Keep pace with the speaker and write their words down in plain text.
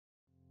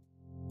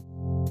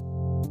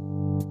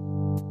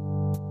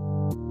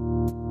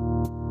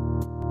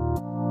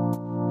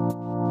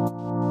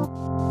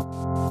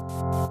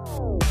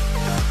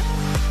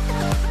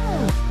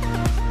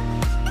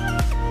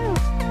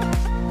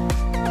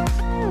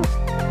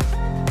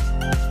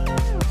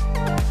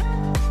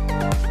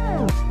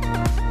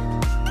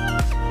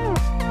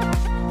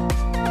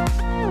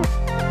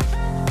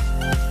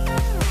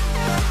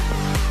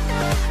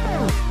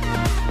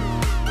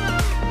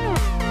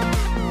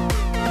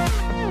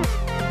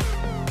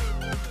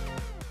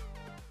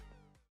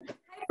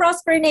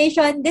Prosper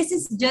Nation. This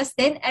is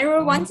Justine, and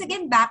we're once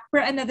again back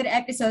for another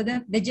episode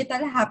of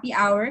Digital Happy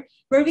Hour,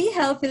 where we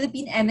help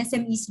Philippine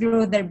MSMEs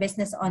grow their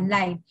business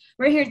online.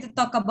 We're here to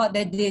talk about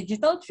the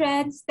digital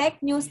trends,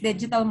 tech news,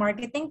 digital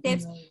marketing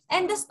tips,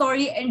 and the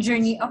story and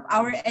journey of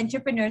our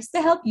entrepreneurs to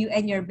help you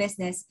and your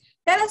business.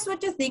 Tell us what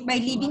you think by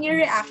leaving your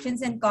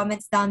reactions and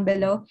comments down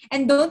below,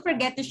 and don't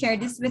forget to share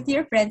this with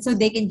your friends so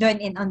they can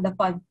join in on the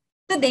fun.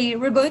 Today,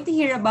 we're going to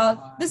hear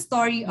about the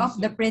story of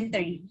the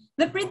Printerie.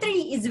 The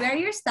Printerie is where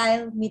your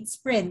style meets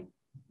print.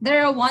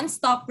 They're a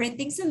one-stop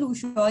printing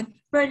solution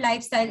for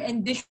lifestyle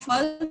and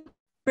visual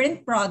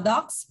print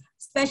products,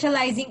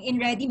 specializing in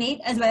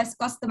ready-made as well as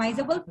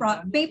customizable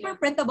paper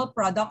printable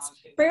products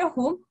for your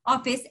home,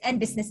 office, and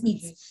business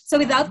needs. So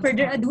without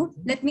further ado,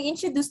 let me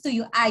introduce to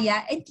you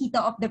Aya and Quito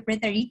of the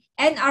Printerie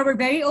and our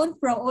very own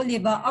Pro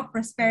Oliva of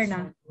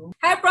Prosperna.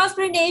 Hi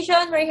Prosper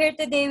Nation! We're here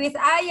today with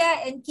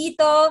Aya and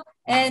Quito,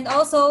 and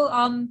also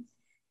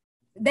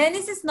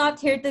Dennis is not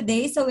here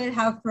today, so we'll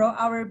have Pro,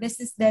 our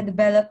business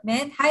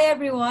development. Hi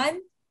everyone!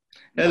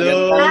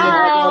 Hello!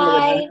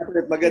 Hi!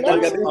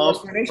 Magandang gabi,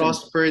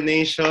 Prosper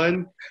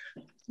Nation.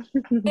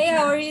 Hey,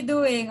 how are you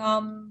doing?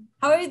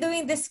 How are you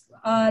doing this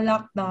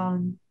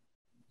lockdown?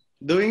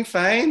 Doing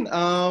fine.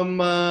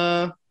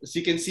 As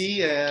you can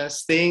see,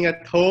 staying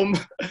at home,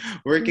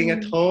 working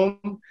at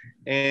home,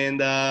 and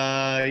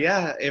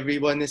yeah,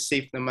 everyone is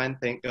safe naman.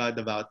 Thank God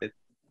about it.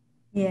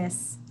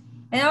 Yes.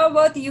 And how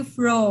about you,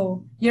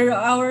 Fro? You're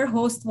our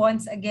host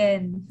once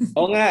again.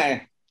 Oo nga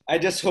eh. I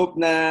just hope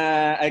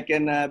na I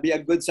can be a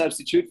good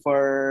substitute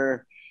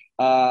for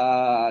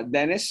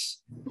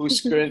Dennis, who's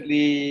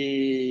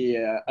currently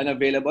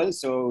unavailable.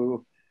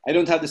 So I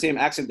don't have the same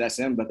accent as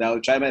him, but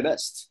I'll try my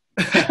best.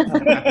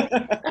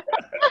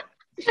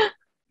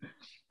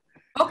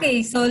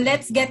 Okay, so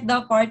let's get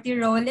the party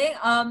rolling.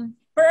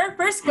 For our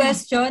first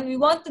question, we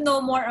want to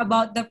know more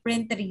about the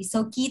Printerie.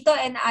 So Quito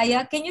and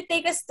Aya, can you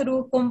take us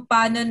through kung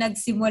paano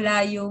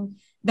nagsimula yung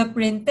the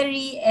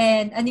Printerie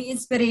and ano yung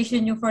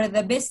inspiration nyo for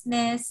the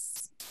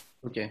business?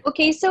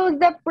 Okay, so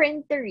the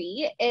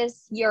Printerie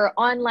is your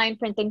online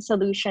printing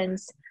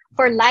solutions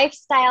for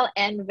lifestyle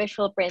and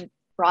visual print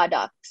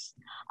products.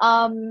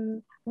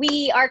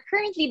 We are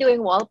currently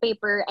doing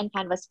wallpaper and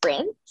canvas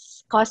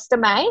prints,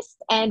 customized,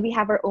 and we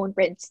have our own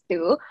prints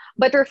too.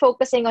 But we're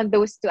focusing on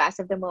those two as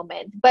of the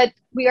moment. But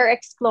we are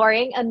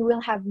exploring and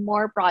we'll have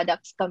more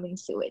products coming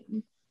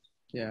soon.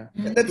 Yeah,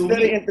 that's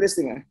very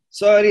interesting.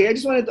 Sorry, I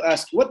just wanted to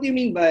ask, what do you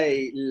mean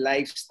by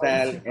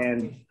lifestyle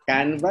and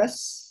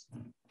canvas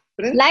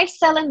print?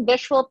 Lifestyle and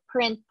visual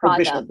print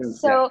products. Visual print,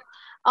 so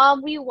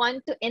we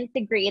want to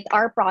integrate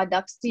our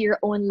products to your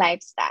own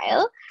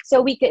lifestyle.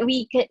 So we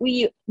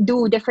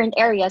do different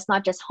areas,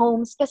 not just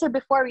homes. Because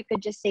before we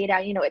could just say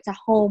that, you know, it's a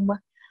home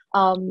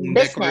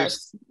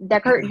business,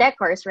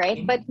 decors,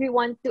 right? But we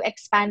want to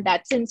expand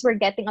that since we're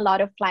getting a lot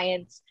of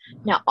clients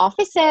now,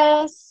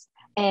 offices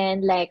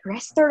and like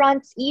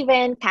restaurants,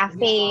 even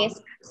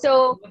cafes.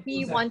 So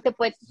we want to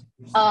put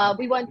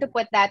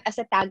that as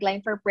a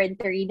tagline for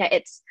Printerie.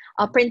 It's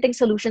printing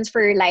solutions for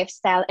your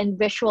lifestyle and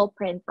visual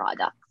print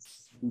products.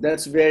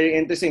 That's very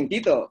interesting,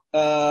 Quito.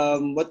 How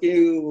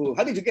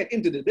did you get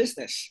into the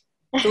business?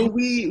 So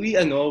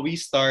we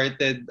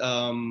started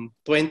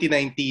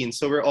 2019.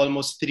 So we're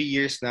almost 3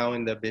 years now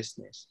in the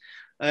business,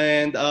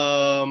 and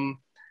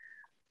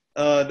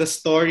the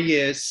story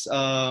is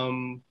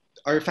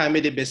our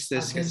family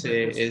business is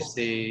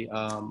a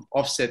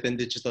offset and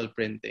digital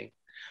printing.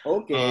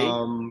 Okay.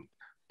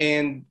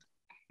 And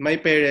my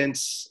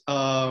parents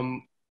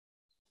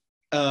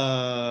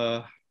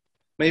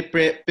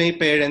my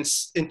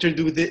parents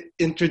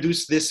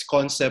introduced this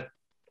concept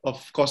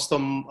of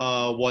custom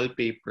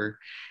wallpaper,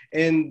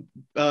 and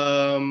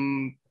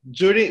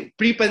during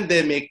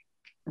pre-pandemic,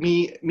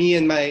 me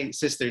and my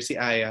sister, si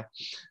Aya,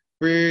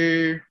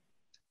 were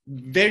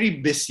very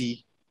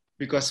busy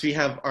because we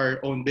have our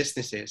own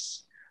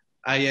businesses.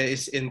 Aya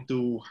is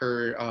into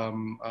her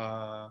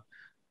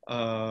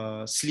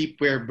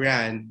sleepwear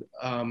brand,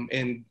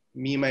 and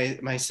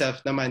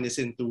myself naman is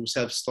into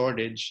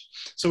self-storage.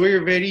 So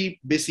we're very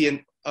busy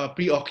and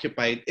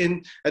preoccupied, and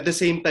at the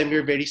same time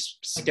we're very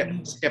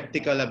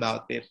skeptical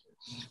about it.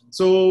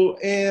 So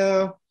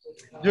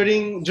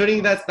during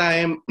that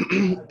time,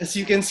 as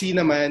you can see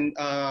naman,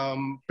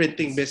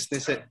 printing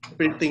business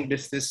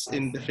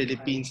in the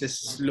Philippines is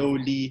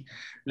slowly,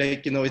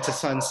 like, you know, it's a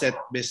sunset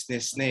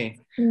business na eh.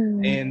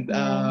 And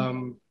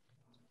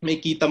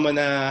may kita mo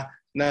na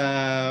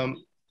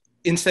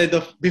instead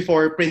of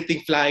before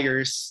printing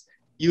flyers,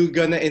 you're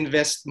gonna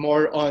invest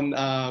more on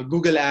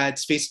Google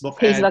ads, Facebook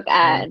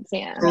ads,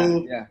 yeah.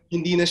 So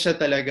hindi na siya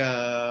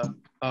talaga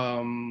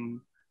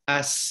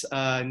as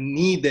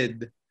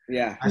needed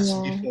as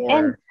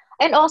before.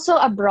 And also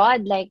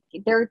abroad, like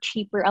there are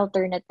cheaper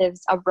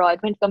alternatives abroad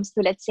when it comes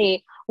to, let's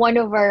say, one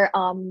of our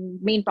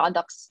main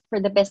products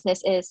for the business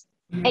is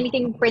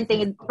anything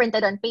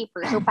printed on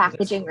paper, so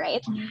packaging, right?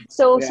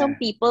 So some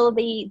Yeah. people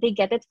they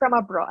get it from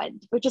abroad,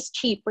 which is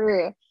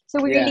cheaper. So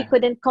we really Yeah.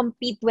 couldn't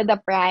compete with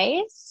the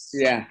price.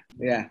 Yeah.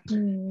 Yeah.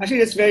 Mm. Actually,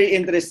 that's very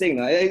interesting.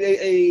 No?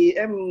 I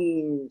am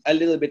a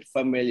little bit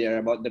familiar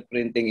about the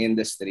printing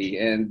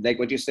industry. And like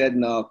what you said,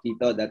 no,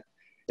 Kito, that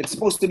it's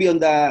supposed to be on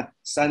the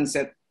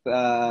sunset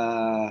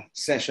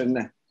session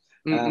na.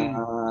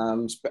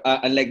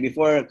 Unlike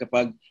before,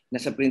 kapag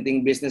nasa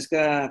printing business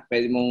ka,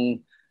 pwede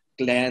mong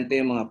kliyente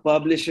yung mga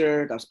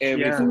publisher, tapos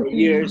every Yeah. 4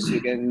 years,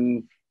 you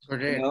can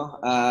Correct.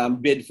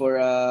 bid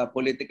for a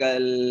political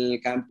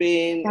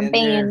campaign, and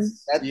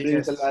Yes. that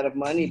brings a lot of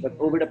money. But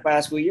over the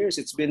past few years,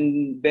 it's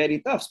been very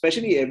tough,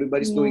 especially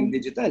everybody's going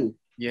digital.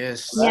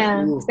 Yes.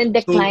 Yeah, True. it's been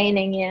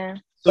declining, yeah.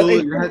 So But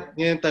I lahat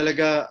ngayon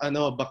talaga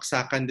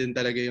baksakan din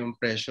talaga yung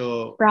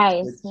presyo.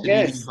 Price. It's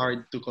really Yes.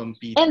 hard to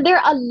compete. And there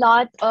are a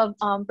lot of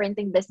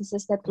printing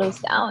businesses that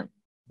closed down.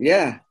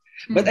 Yeah,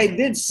 but I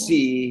did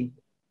see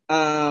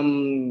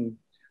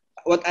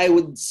what I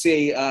would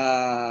say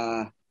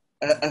a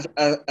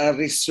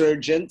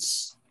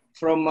resurgence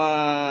from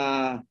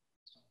a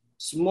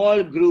small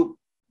group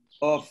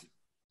of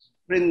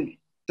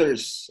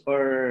printers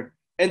or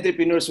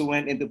entrepreneurs who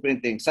went into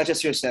printing, such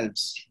as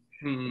yourselves.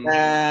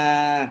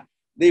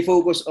 They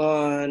focus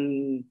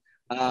on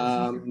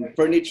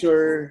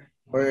furniture,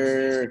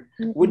 or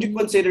would you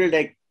consider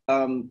like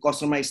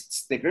customized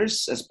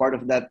stickers as part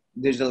of that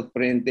digital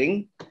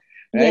printing?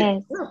 Right?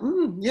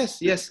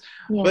 Yes. Yes.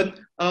 Yeah. But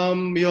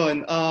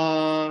yun,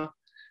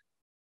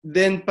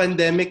 then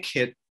pandemic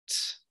hit.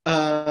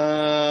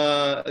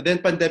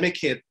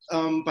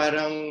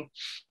 Parang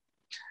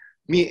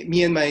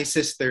me and my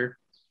sister,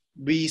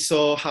 we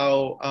saw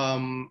how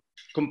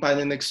kung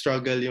paano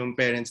nag-struggle yung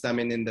parents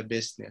namin in the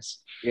business.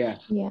 Yeah.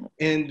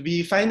 And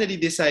we finally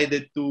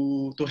decided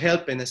to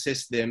help and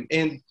assist them.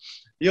 And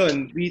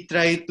yun, we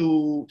try to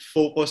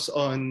focus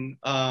on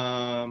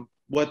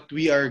what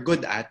we are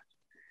good at.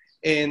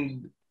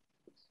 And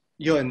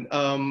yun,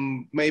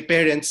 my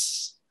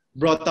parents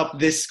brought up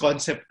this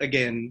concept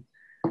again.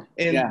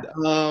 And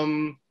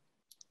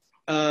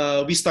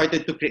we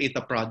started to create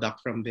a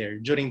product from there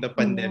during the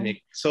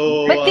pandemic.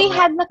 So, but they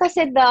had na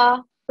kasi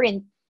the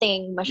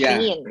printing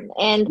machine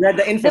and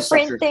the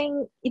infrastructure.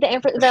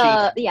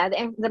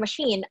 the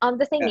machine.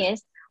 The thing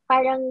is,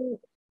 parang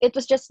it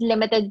was just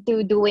limited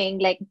to doing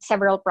like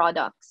several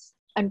products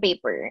on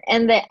paper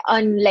and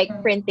on like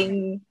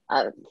printing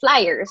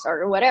flyers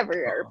or whatever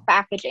or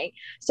packaging.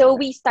 So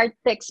we started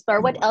to explore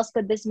what else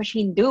could this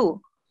machine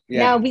do.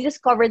 Now we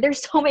discovered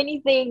there's so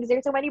many things,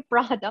 there's so many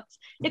products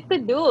it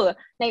could do,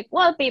 like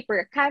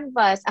wallpaper,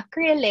 canvas,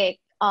 acrylic,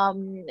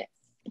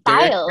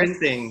 tiles,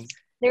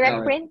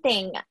 direct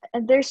printing.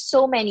 There's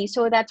so many.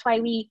 So that's why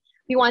we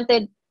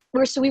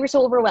were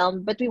so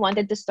overwhelmed, but we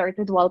wanted to start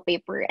with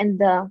wallpaper and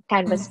the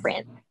canvas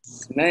print.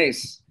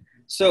 Nice.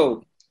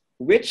 So,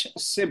 which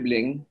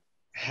sibling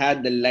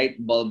had the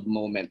light bulb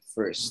moment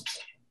first?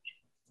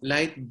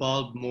 Light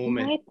bulb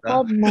moment. Light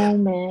bulb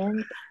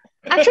moment.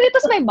 Actually, it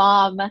was my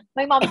mom.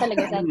 My mom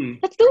talaga said,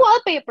 let's do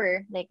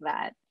wallpaper, like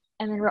that.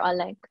 And then we're all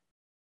like,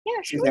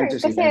 yeah, sure.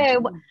 Kasi,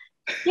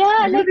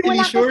 yeah, like really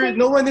wala sure kasi,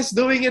 no one is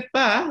doing it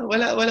pa.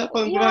 Wala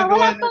pang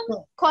wala pang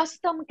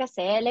custom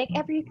kasi. Like,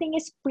 everything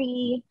is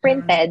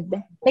pre-printed.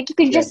 Like, you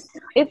could just,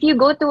 if you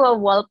go to a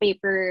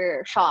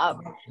wallpaper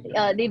shop,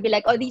 they'd be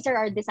like, oh, these are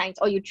our designs.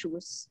 Oh, you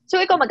choose. So,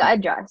 ikaw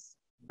mag-adjust.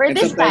 For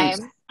this time,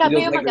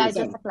 kami yung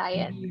mag-adjust sa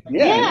client.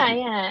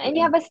 Yeah. And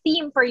you have a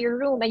theme for your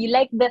room and you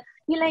like the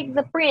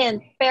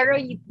print, pero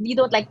you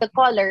don't like the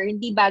color,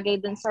 hindi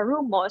bagay dun sa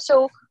room mo.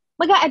 So,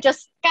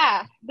 mag-adjust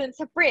ka dun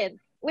sa print,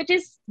 which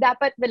is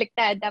dapat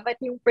baliktad.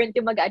 Dapat yung print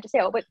yung mag-adjust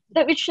sa'yo. But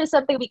which is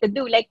something we could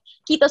do. Like,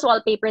 Kito's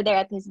wallpaper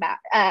there at his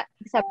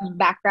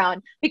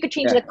background. We could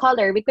change the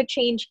color. We could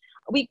scale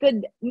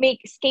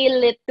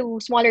it to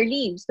smaller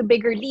leaves, to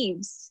bigger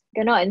leaves.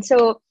 Ganon.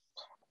 So,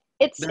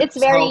 it's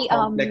very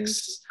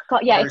complex.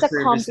 It's a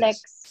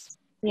complex.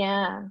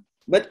 Yeah.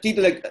 But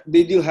Kito, like,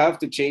 did you have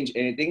to change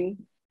anything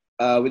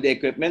with the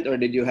equipment, or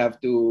did you have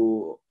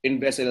to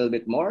invest a little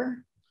bit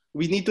more?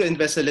 We need to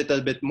invest a little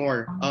bit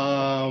more,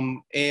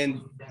 and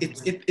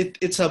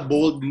it's a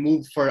bold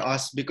move for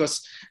us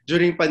because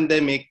during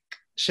pandemic,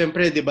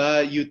 syempre, di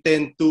ba, you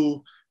tend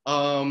to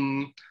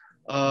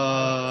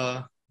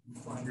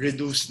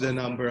reduce the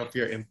number of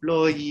your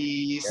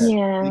employees.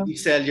 You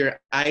sell your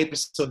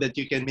items so that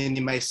you can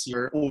minimize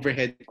your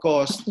overhead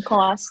cost.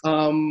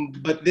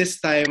 But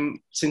this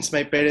time, since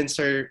my parents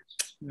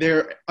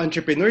they're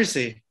entrepreneurs,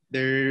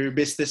 they're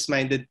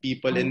business-minded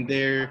people, and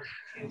they're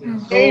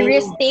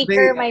risk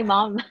taker. My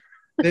mom.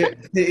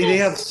 They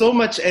have so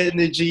much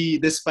energy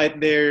despite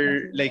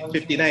they're like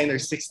 59 or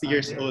 60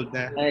 years old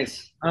na.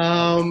 Nice.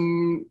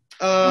 And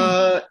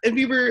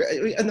we were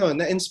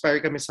na-inspire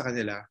kami sa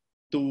kanila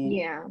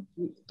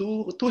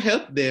to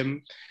help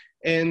them,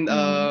 and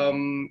at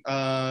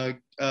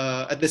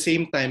the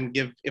same time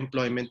give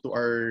employment to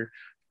our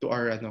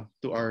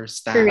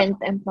staff. Current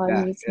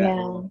employees.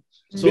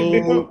 So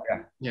Go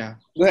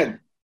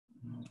ahead.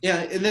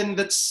 Yeah, and then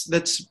that's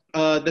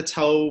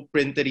how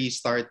Printerie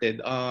started.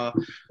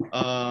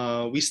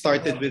 We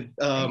started with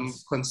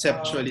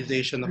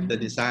conceptualization of the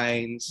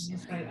designs,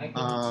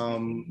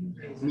 um,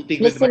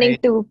 meeting with Listening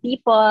my to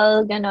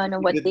people, ganon,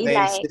 what with they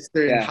my like.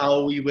 sister and Yeah.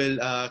 how we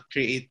will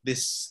create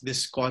this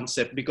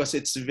concept, because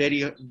it's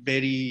very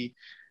very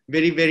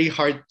very very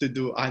hard to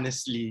do,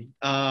 honestly.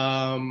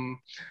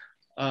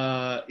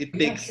 It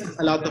takes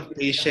a lot of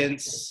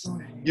patience,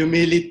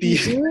 humility,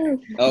 Mm,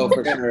 Oh,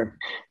 for sure.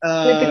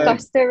 with the uh,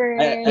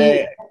 customers.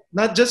 I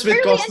not just with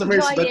Pero we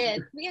customers, enjoy but it.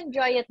 We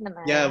enjoy it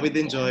yeah, naman. we'd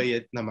enjoy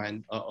it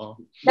naman. Oo.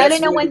 Lalo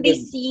That's na really when they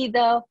good. see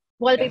the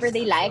wallpaper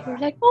they like, we're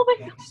like, oh my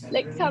God,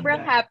 like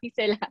sobrang happy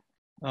sila.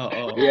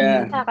 Oo.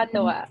 Yeah.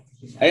 Nakakatuwa.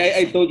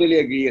 I totally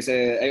agree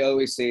kasi I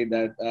always say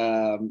that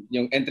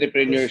yung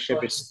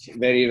entrepreneurship is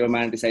very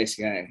romanticized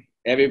nga.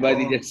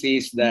 Everybody Oo. just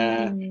sees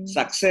the Mm.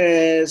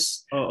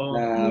 success, Oo.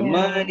 the Yeah.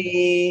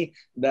 money,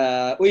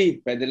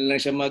 pwede na lang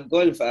siya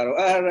mag-golf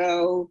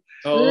araw-araw.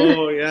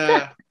 Oo,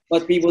 yeah.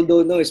 What people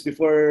don't know is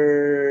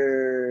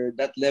before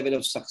that level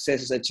of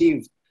success is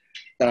achieved,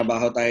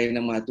 trabaho tayo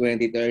ng mga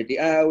 20-30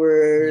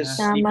 hours.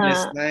 Yeah.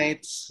 Sleepless Tama.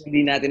 nights.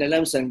 Hindi natin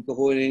alam saan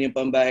kukunin yung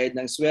pambayad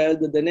ng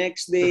sweldo the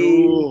next day.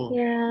 True.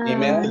 Yeah.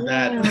 Amen to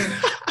that. Yeah.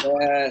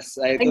 Yes,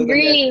 I totally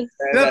Agree.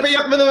 understand that.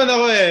 Napayak mo naman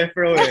ako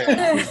pro eh.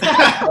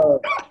 Oh,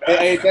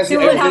 kasi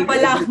Simula I've been pa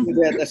lang. through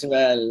that as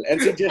well. And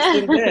si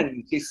Justine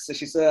din,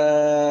 she's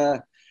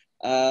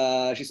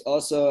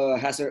also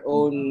has her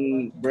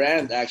own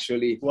brand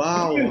actually.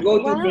 Wow. You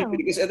go to Wow.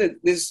 because I think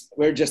this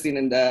where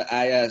Justine and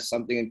Aya have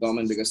something in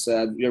common because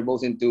you're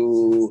both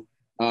into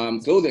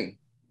clothing,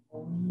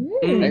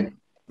 right?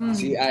 Mm.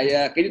 Si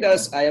Aya, can you tell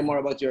us Aya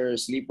more about your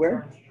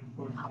sleepwear?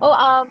 Oh,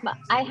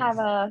 I have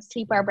a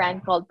sleepwear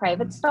brand called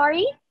Private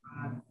Story.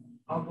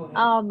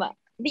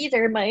 These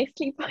are my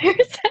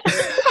sleepwears.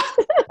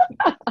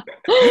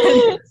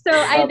 So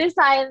I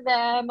designed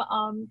them.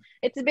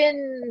 It's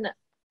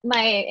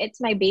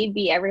my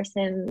baby ever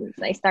since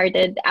I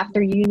started after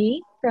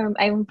uni.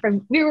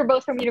 We were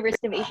both from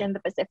University of Asia and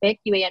the Pacific,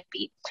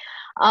 UANP.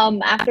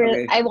 After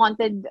Okay. I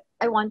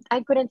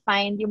couldn't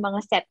find yung mga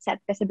set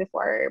kasi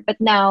before,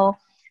 but now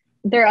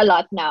there are a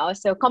lot now.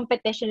 So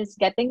competition is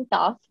getting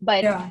tough,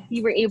 but Yeah.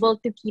 we were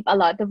able to keep a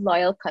lot of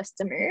loyal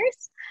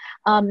customers.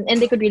 And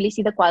they could really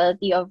see the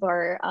quality of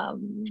our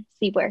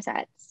sleepwear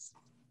sets.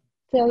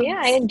 So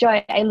yeah, I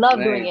love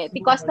doing Nice. it.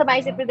 We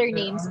customize it with their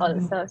names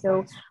also.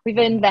 So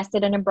we've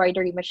invested in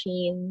embroidery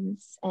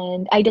machines,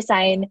 and I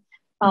design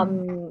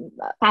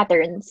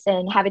patterns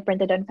and have it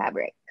printed on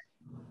fabric.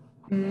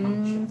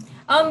 Mm.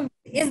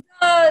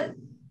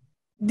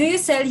 Do you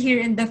sell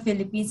here in the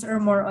Philippines or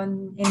more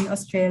in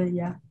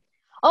Australia?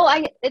 Oh,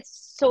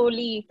 it's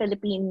solely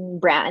Philippine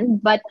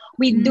brand, but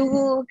we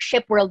do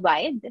ship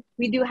worldwide.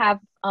 We do have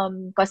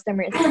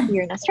customers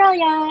here in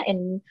Australia,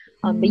 in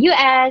the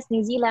US,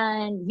 New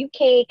Zealand,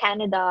 UK,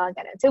 Canada,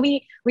 ganun. So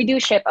we do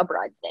ship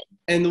abroad then.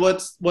 And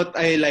what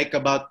I like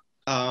about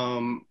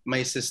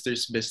my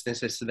sister's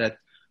business is that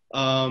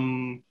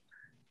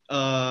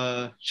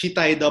she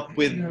tied up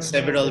with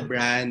several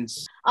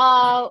brands.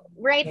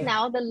 Right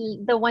now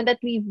the one that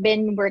we've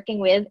been working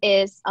with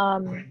is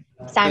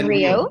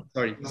Sanrio.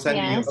 Sorry,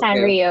 Yeah, Sanrio.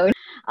 Sanrio.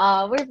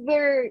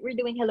 We're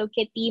doing Hello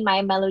Kitty,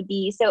 My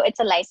Melody, so it's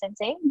a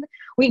licensing.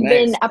 We've Nice,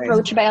 been nice.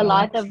 approached by a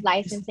lot of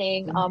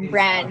licensing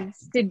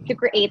brands to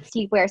create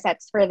sleepwear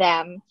sets for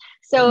them.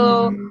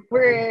 So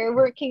we're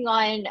working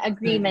on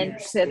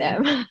agreements with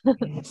them.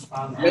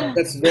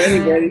 That's very,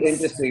 very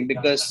interesting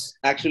because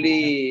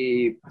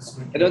actually,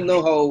 I don't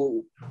know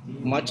how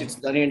much it's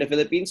done here in the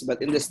Philippines, but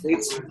in the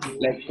States,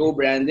 like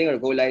co-branding or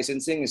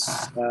co-licensing is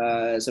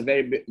a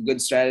very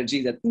good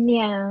strategy that,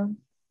 Yeah.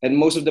 and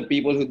most of the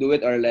people who do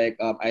it are like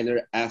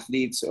either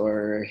athletes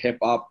or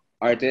hip-hop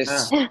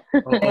artists. Yeah,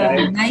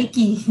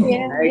 Nike.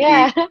 Yeah. Nike.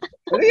 Yeah.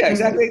 But yeah,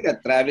 exactly like that.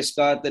 Travis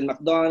Scott and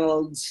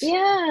McDonald's.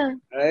 Yeah.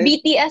 Right?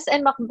 BTS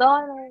and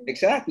McDonald's.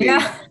 Exactly.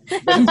 Yeah,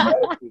 That's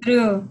right.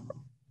 true.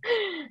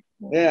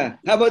 Yeah.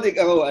 How about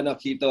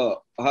Quito?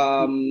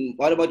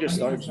 What about your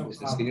storage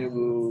business? Can you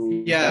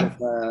Yeah.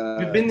 tell us,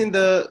 We've been in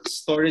the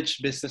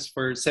storage business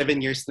for 7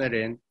 years na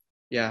rin.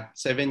 Yeah,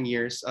 7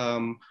 years.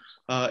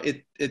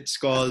 It's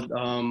called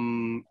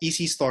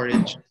Easy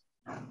Storage.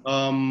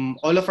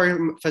 All of our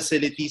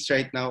facilities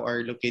right now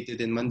are located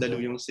in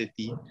Mandaluyong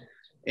City,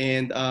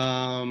 and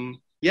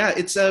yeah,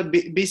 it's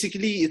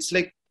basically it's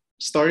like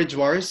storage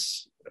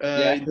wars.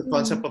 The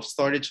concept of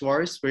storage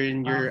wars,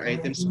 wherein your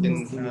items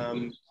can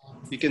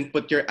you can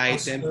put your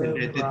items and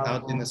rent it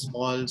out in a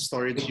small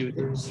storage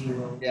unit.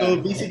 Yeah. So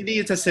basically,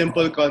 it's a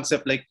simple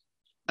concept, like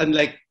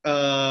unlike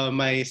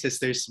my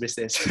sister's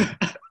business.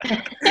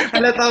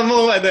 halata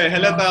mo,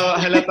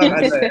 halatang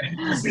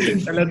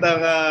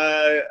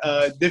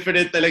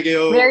different talaga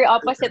yung... Very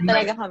opposite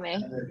talaga kami.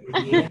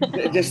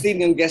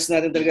 Justine, yung guest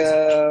natin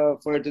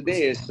talaga for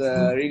today is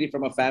really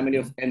from a family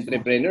of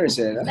entrepreneurs.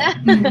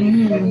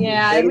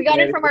 Yeah, we got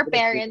it from our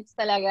parents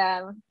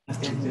talaga.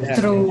 Yeah.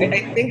 True.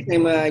 I think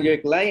I'm your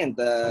client,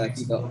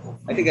 Tito.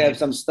 I think I have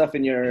some stuff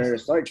in your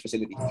storage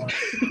facility.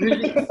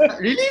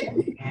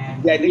 Really?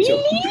 Yeah, I think so.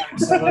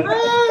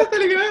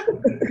 Talaga?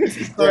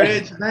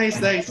 Storage. Nice.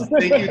 Thank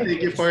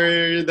you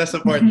for the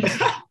support.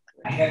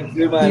 I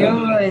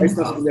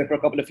stuck there for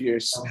a couple of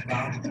years.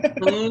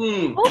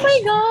 Oh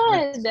my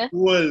God!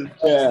 Cool.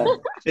 Yeah.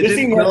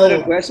 Justine, you have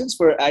other questions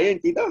for Aya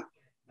and Tito?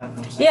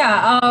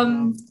 Yeah,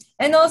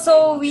 and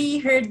also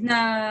we heard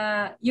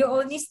na you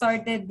only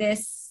started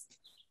this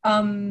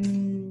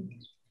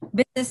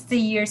business 3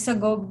 years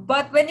ago,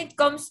 but when it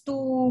comes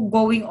to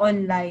going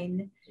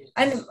online,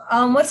 and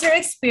what's your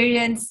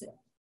experience?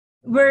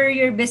 Were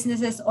your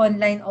businesses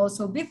online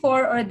also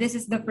before, or this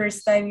is the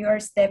first time you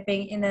are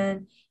stepping in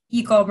an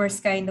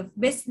e-commerce kind of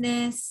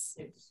business?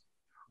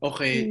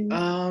 Okay.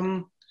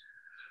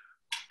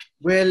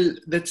 Well,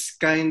 that's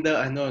kinda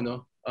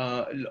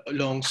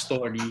long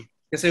story.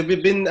 Kasi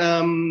we've been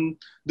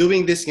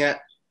doing this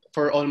nga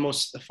for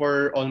almost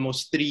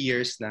 3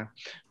 years na.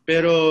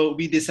 Pero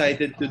we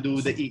decided to do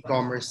the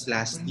e-commerce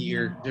last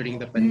year during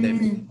the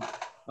pandemic.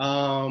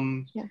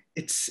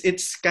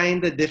 It's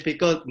kind of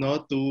difficult,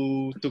 no,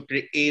 to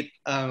create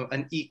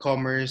an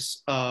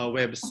e-commerce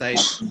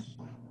website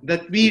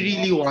that we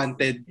really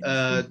wanted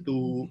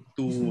to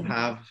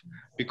have,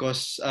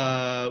 because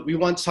we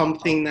want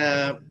something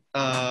na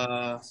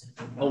a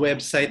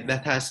website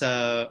that has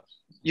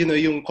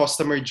yung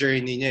customer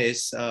journey niya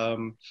is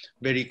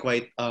very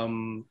quite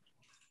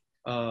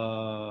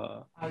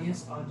how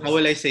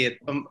will I say it?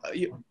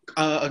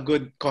 A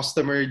good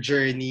customer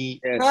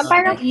journey. Yes.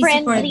 Parang Easy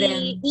for friendly,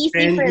 them. easy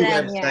Friendly for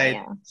them. website.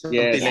 Yeah.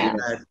 Something like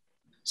that.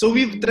 So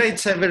we've tried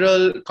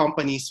several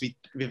companies.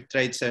 We've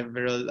tried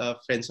several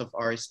friends of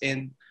ours,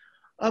 and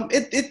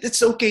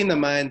it's okay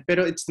naman,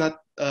 pero it's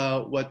not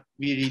what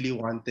we really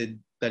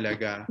wanted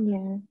talaga.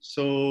 Yeah.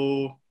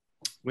 So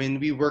when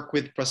we work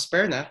with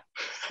Prosperna,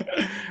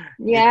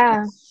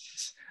 Yeah.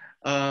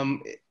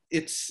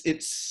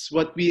 it's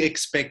what we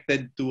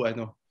expected to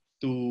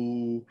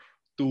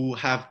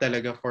have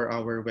talaga for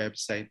our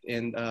website.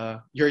 And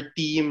your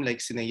team, like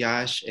sina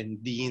Yash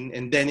and Dean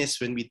and Dennis,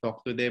 when we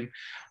talk to them,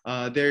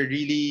 they're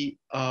really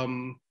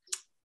yung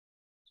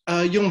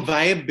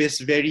vibe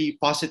is very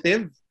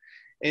positive,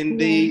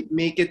 and they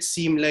make it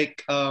seem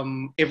like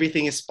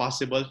everything is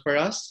possible for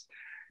us.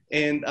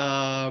 And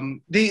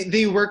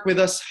they work with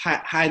us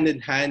hand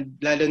in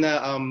hand, lalo na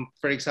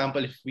for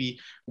example, if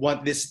we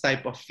want this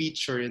type of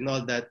feature and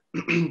all that,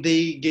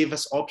 they gave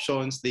us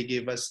options, they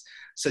gave us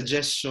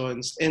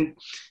suggestions, and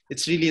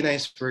it's really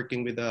nice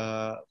working with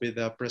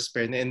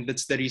Prosperna. And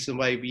that's the reason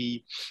why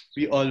we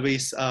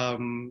always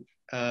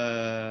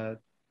refer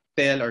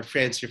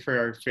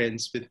our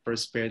friends with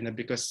Prosperna,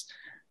 because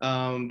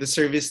the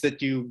service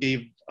that you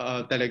gave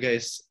talaga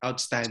is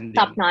outstanding.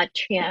 Top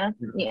notch. Yeah.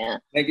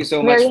 Thank you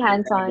so much. Very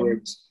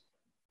hands-on.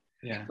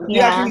 Yeah.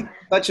 You actually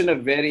touched on a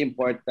very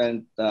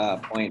important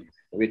point,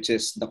 which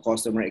is the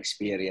customer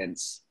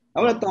experience. I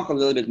want to talk a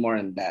little bit more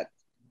on that.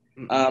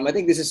 I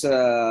think this is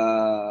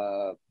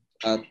a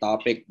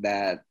topic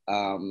that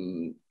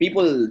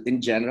people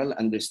in general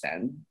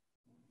understand,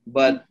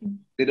 but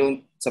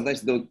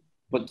sometimes don't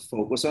put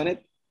focus on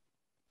it.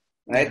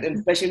 Right? And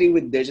especially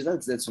with digital,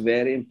 that's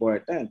very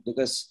important,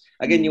 because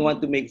again, you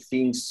want to make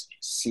things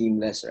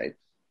seamless, right?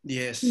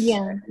 Yes.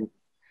 Yeah.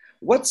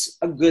 What's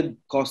a good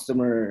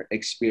customer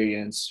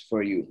experience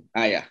for you,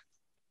 Aya?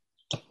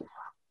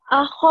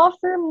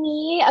 For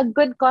me, a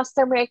good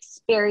customer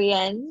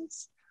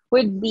experience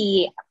would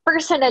be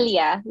personally,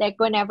 like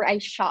whenever I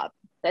shop,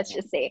 let's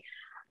just say,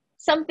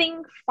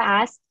 something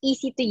fast,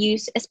 easy to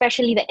use,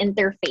 especially the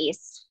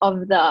interface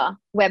of the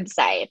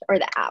website or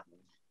the app.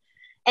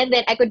 And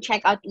then I could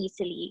check out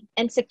easily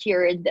and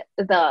secured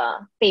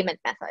the payment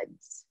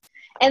methods.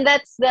 And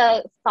that's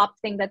the top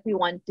thing that we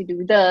want to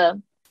do. The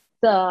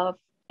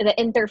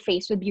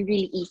interface would be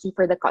really easy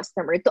for the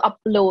customer to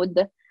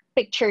upload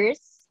pictures,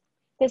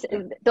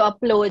 to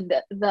upload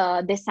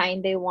the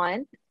design they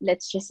want,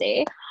 let's just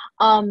say,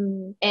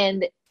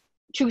 and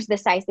choose the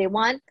size they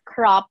want,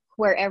 crop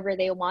wherever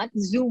they want,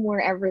 zoom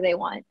wherever they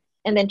want,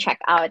 and then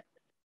check out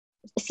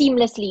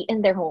seamlessly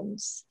in their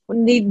homes.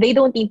 They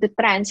don't need to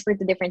transfer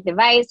to different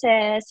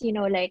devices,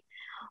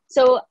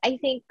 so I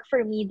think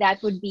for me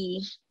that would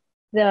be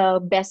the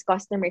best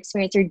customer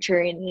experience or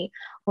journey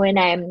when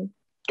I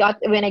get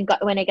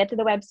to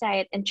the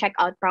website and check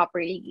out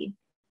properly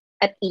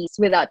at ease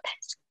without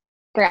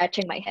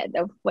scratching my head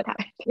of what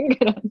happened.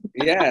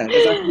 Yeah,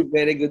 that's actually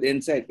very good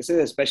insight,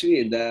 especially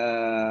in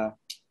the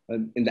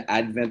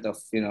advent of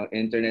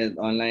internet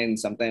online.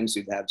 Sometimes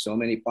you'd have so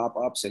many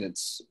pop-ups, and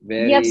it's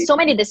very, you have so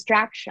many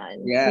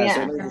distractions. So many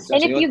distractions.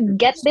 And if you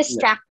get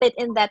distracted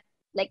in that,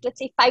 like let's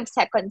say 5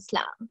 seconds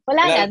lang,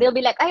 wala na, they'll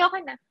be like, ay,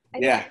 okay na.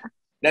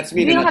 That's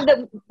me. We don't have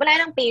the wala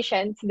nang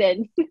patience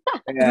then.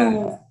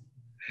 Yeah.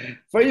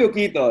 For you,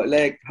 Quito,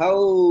 like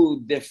how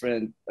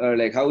different or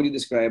like how would you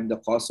describe the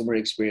customer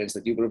experience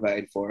that you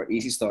provide for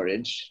Easy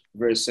Storage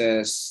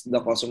versus the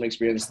customer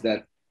experience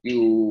that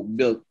you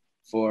built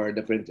for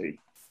the Printerie?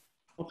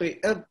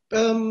 Okay.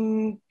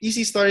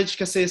 Easy Storage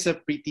kasi is a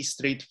pretty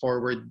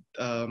straightforward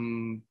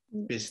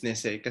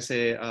business eh.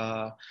 Kasi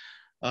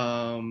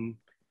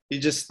you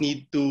just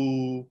need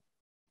to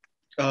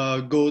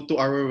go to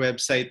our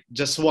website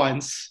just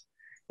once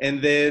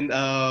and then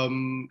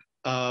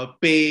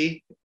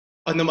pay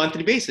on a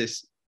monthly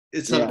basis.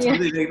 It's something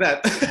like that.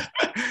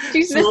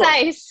 Choose the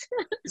size.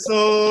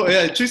 So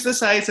yeah, choose the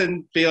size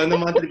and pay on a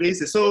monthly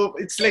basis. So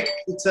it's like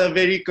it's a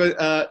very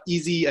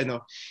easy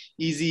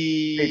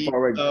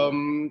Straightforward.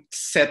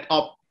 set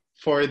up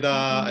for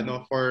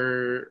the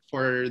for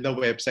the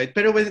website.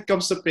 Pero when it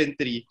comes to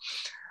Printerie,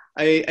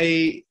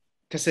 I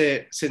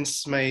kasi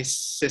since my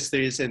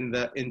sister is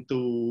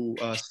into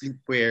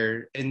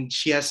sleepwear and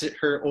she has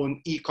her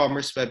own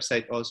e-commerce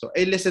website also,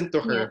 I listen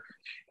to her,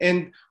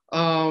 and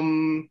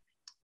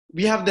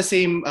we have the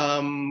same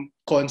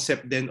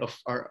concept then of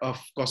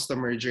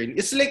customer journey.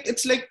 It's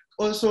like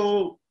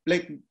also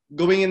like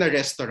going in a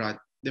restaurant,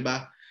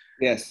 diba?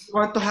 Yes. You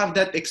want to have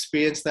that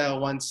experience that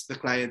once the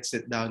client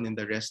sit down in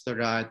the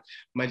restaurant,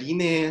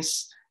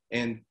 malinis,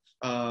 and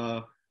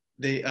the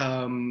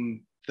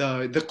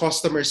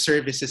customer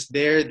service is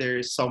there.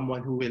 There's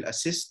someone who will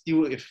assist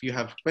you if you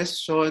have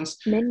questions.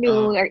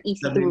 Menu are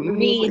easy The to menu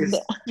read. is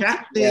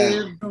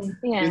attractive.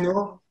 Yeah. You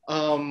know,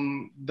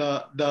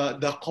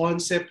 the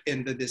concept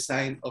and the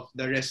design of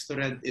the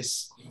restaurant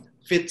is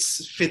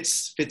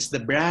fits the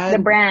brand.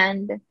 The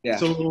brand. Yeah.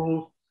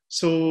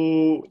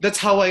 So that's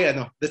how I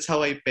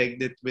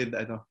pegged it with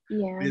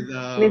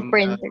With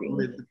Printerie.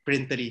 with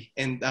Printerie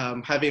and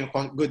having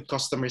a good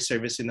customer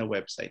service in a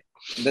website.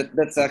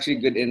 That's actually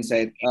good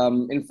insight.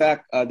 In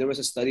fact, there was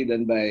a study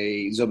done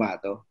by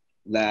Zomato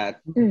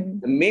that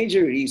the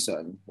major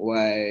reason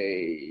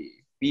why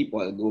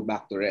people go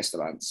back to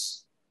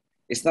restaurants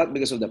is not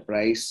because of the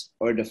price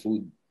or the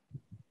food.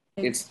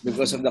 It's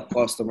because of the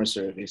customer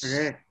service.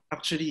 Correct.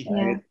 Actually.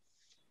 Right?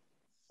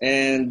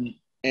 And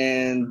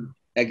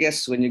I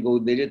guess when you go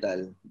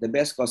digital, the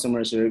best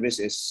customer service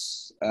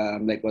is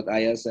like what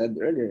Aya said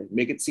earlier,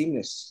 make it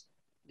seamless.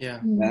 Yeah.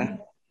 Yeah?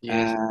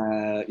 Yes.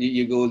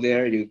 You go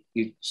there, you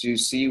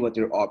see what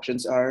your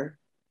options are.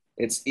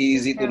 It's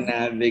easy to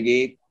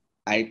navigate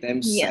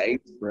items, size,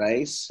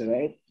 price,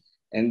 right?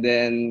 And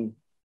then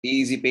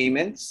easy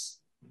payments,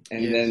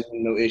 and then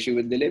no issue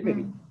with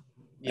delivery.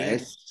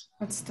 Yes. Right?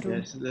 That's true.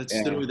 Yes,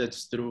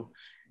 that's true.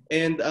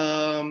 And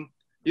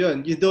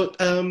you don't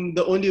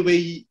the only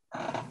way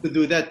to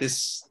do that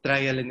is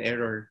trial and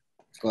error.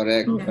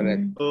 Correct.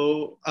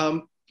 So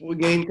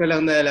ngayon ko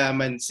lang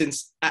nalaman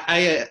since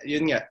I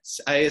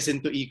is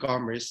into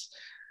e-commerce.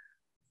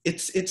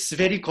 It's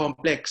very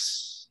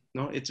complex,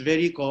 no? It's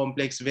very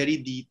complex, very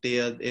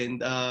detailed,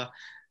 and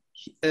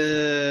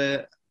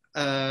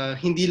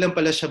hindi lang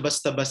pala siya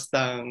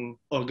basta-bastang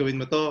gawin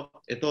mo to,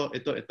 ito,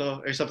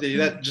 or something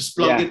like that. Just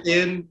plug it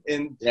in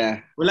and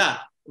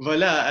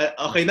wala,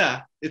 okay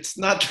na. It's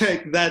not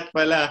like that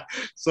pala.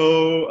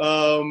 So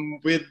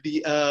with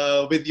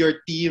your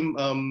team,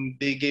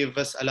 they gave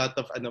us a lot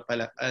of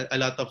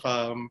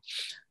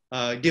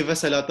give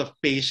us a lot of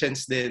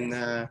patience then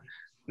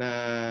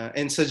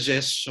and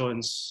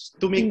suggestions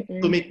to make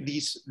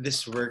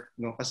this work,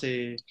 no?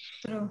 Kasi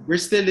we're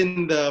still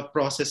in the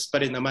process pa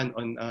rin naman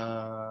on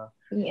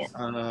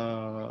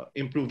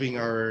improving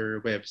our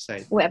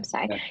website.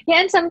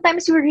 Yeah, and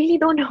sometimes we really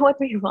don't know what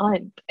we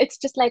want. It's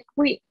just like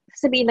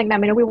sabihin lang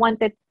namin, we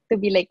want it to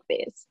be like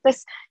this.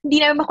 Tapos,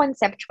 hindi namin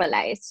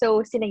ma-conceptualize.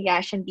 So, sina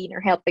Yash and Dean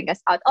are helping us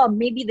out. Oh,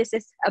 maybe this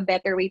is a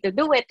better way to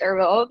do it or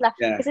blah, blah.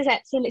 Kasi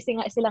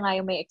sila nga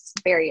yung may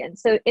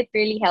experience. So, it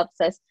really helps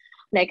us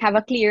like have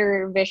a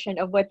clear vision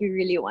of what we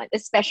really want,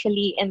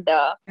 especially in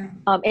the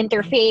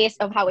interface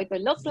of how it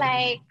will look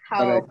like,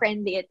 how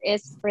friendly it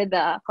is for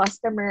the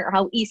customer, or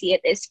how easy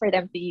it is for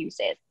them to use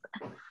it.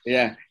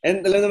 Yeah.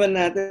 And alam naman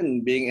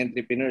natin, being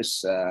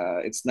entrepreneurs,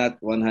 it's not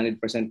 100%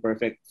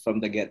 perfect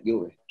from the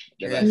get-go.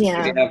 Diba? You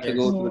have to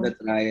go through the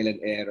trial and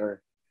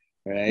error.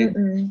 Right?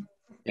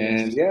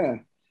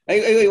 And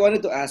I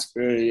wanted to ask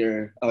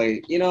earlier, okay,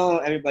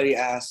 everybody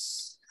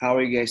asks, how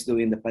are you guys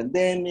doing the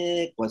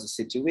pandemic? What's the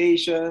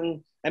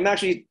situation? I'm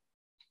actually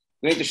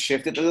going to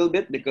shift it a little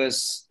bit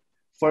because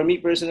for me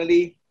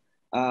personally,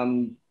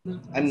 I'm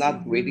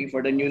not waiting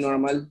for the new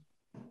normal.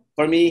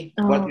 For me,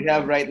 what we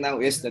have right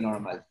now is the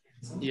normal.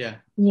 Yeah.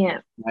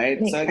 Right?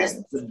 Makes so I guess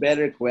the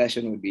better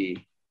question would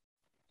be,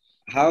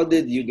 how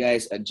did you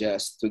guys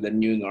adjust to the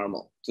new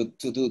normal, to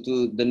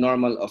the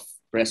normal of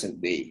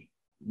present day,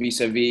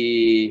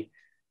 vis-a-vis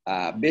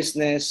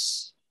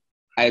business,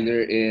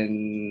 either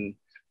in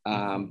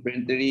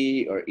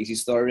Printerie or Easy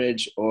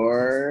Storage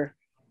or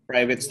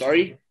Private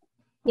Story?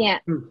 Yeah.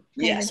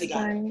 Yes, I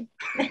got it.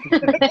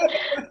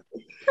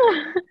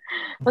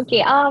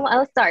 Okay,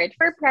 I'll start.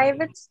 For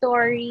Private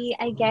Story,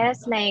 I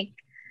guess like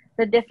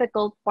the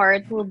difficult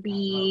part will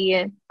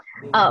be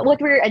what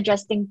we're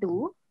adjusting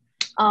to,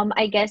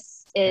 I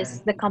guess,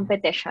 is the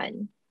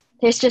competition.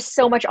 There's just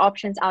so much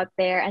options out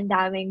there and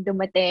daming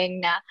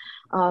dumating na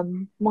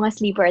mga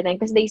sleeper din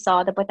because they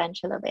saw the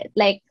potential of it.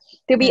 Like,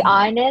 to be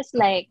honest,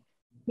 like,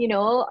 you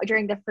know,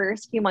 during the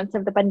first few months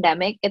of the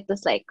pandemic, it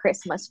was like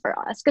Christmas for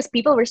us because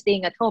people were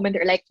staying at home and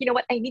they're like, you know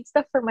what, I need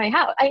stuff for my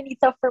house. I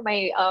need stuff for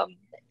my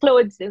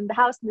clothes in the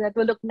house that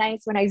will look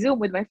nice when I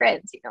Zoom with my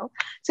friends, you know?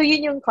 So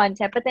yun yung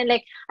concept. But then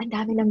like, ang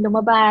dami nang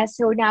lumabas.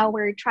 So now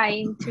we're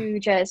trying to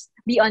just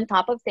be on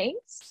top of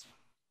things.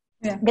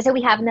 Yeah. Because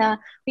we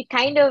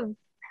kind of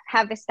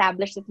have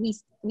established that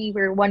we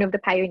were one of the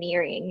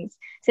pioneerings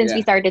since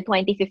we started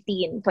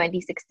 2015,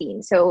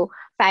 2016. So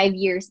 5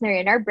 years na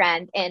rin our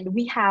brand, and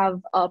we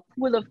have a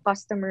pool of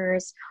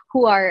customers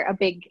who are a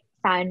big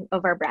fan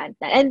of our brand.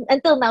 And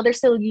until now, they're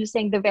still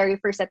using the very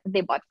first set that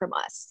they bought from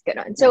us.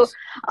 Ganon. So,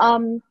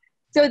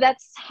 so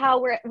that's how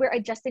we're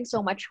adjusting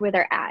so much with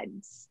our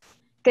ads.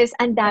 Because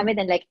ang dami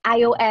din, like the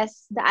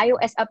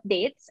iOS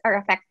updates are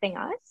affecting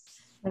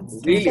us.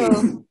 Really?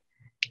 So,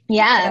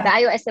 yeah, the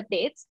iOS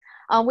updates.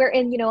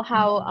 Wherein, you know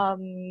how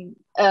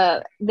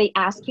they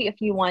ask you if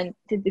you want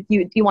to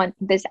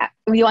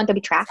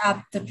be tracked.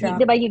 App to track.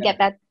 Diba, you get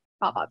that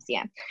pop-ups,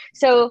 yeah.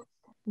 So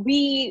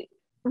we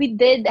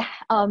did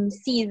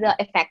see the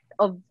effect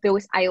of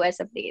those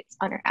iOS updates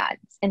on our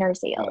ads and our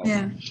sales.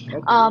 Yeah.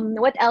 Okay.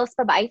 What else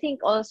pa ba? I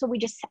think also we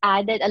just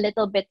added a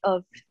little bit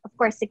of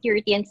course,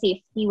 security and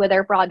safety with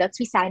our products.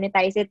 We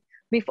sanitize it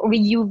before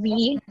we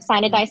UV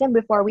sanitize them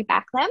before we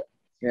pack them.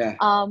 Yeah.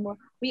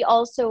 We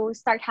also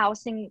started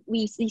housing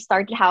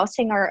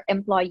our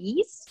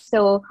employees.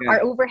 So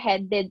our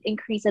overhead did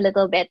increase a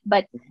little bit,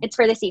 but it's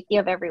for the safety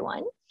of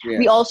everyone. Yes.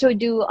 We also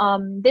do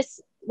this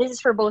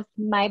is for both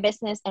my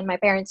business and my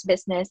parents'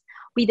 business.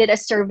 We did a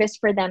service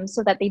for them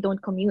so that they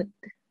don't commute.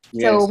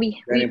 Yes, So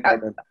we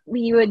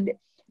would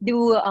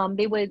do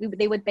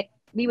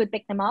we would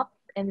pick them up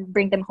and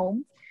bring them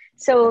home.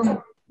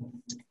 So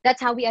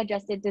that's how we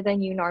adjusted to the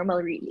new normal,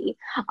 really.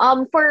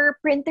 For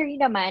Printerie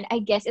naman, I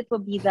guess it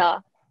will be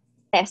the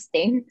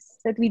testing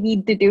that we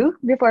need to do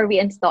before we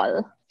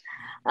install.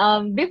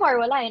 Before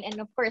wala yun, and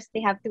of course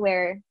they have to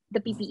wear the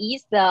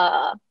PPEs.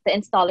 The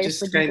installers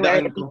Just would need to kind of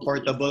wear the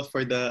uncomfortable PPEs.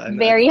 for the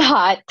Very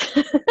hot.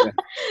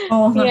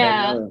 Oh,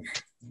 Yeah.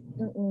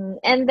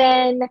 And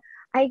then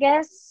I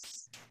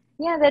guess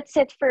that's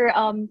it for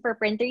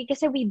Printerie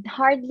because we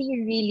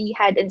hardly really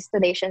had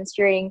installations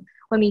during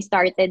when we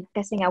started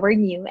kasi nga we're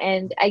new,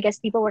 and I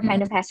guess people were kind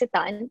of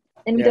hesitant,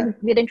 and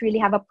we didn't really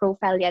have a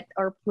profile yet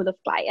or pool of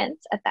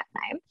clients at that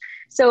time.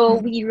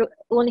 So we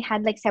only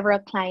had like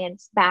several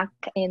clients back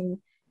in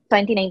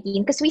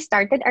 2019 because we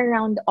started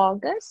around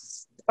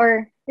August,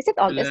 or is it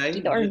August?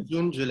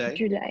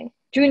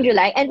 June,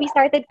 July, and we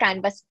started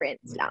canvas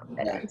prints lang.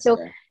 So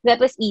that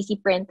was easy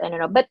print,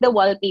 but the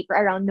wallpaper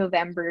around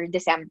November,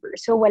 December.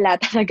 So wala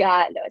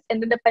talaga halos.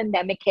 And then the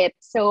pandemic hit.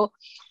 So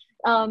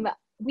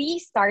we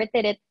started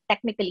it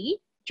technically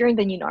during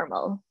the new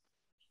normal.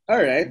 All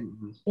right.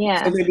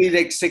 Yeah. So maybe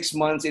like 6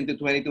 months into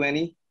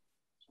 2020?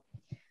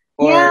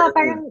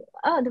 Parang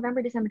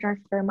November, December,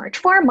 January, March.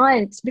 4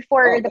 months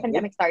before the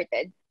pandemic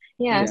started.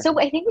 Yeah, so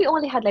I think we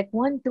only had like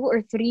 1, 2,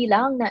 or 3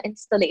 lang na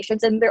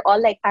installations, and they're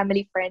all like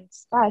family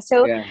friends.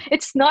 So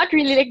it's not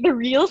really like the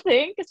real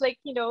thing because like,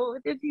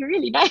 it'd be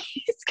really nice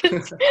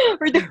because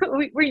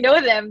we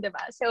know them,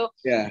 diba? So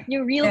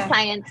new real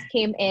clients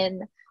came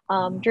in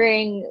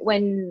during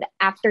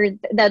after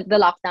the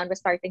lockdown was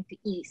starting to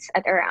ease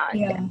at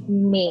around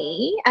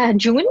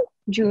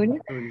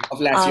June of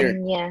last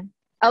year.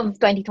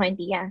 Of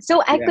 2020.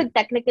 So I could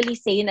technically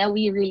say na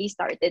we really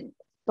started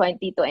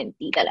 2020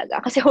 talaga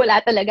kasi wala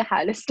talaga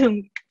halos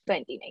ng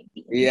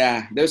 2019.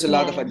 Yeah, there's a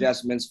lot of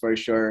adjustments for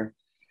sure.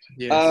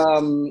 Yes.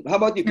 How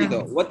about you,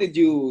 Quito? What did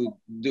you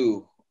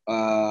do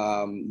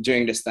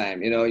during this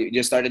time? You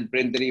just started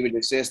Printerie with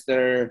your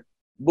sister.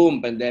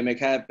 Boom, pandemic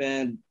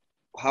happened.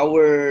 What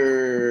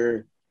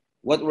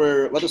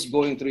was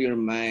going through your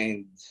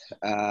mind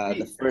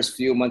the first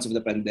few months of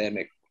the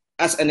pandemic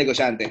as a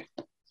negosyante?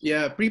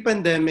 Yeah,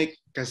 pre-pandemic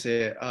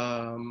kasi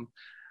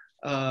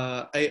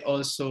I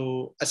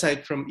also,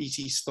 aside from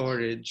easy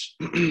storage,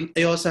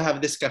 I also have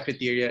this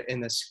cafeteria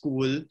in a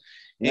school.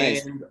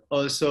 Nice. And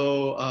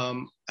also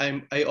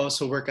I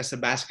also work as a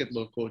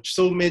basketball coach.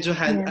 So medyo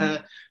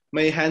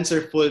my hands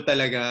are full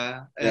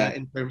talaga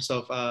in terms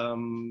of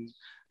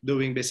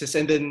doing business.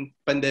 And then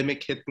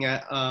pandemic hit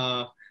nga,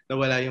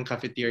 nawala yung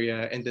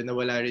cafeteria, and then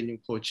nawala rin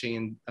yung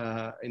coaching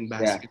in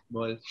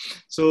basketball.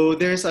 So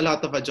there's a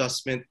lot of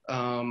adjustment.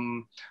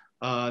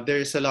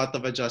 There's a lot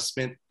of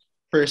adjustment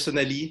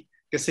personally.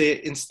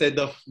 Kasi instead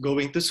of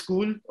going to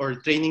school or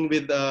training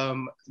with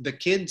the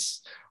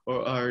kids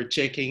or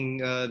checking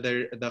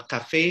the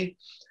cafe,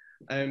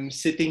 I'm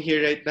sitting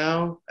here right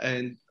now,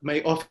 and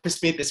my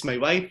office mate is my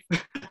wife.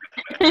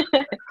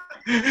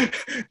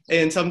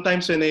 And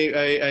sometimes when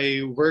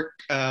I work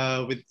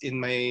in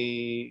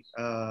my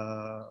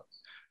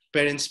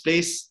parents'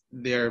 place,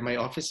 they're my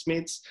office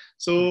mates.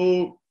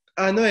 So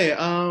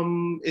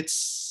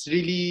it's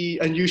really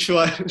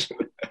unusual for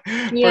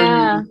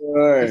Yeah. me.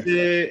 Sure.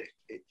 Kasi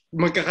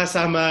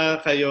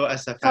magkakasama kayo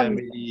as a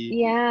family.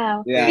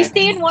 Yeah. Yeah. We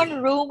stay in one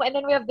room and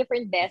then we have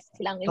different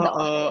desks lang in the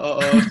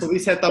office. Oo. So we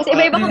set up Kasi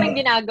iba-iba kaming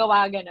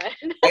ginagawa, gano'n.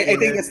 I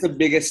think that's the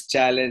biggest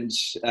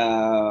challenge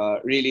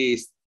really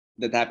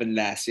that happened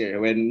last year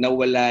when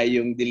nawala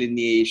yung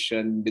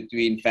delineation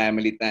between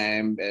family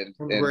time and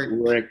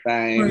work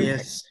time.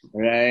 Yes.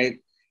 Right?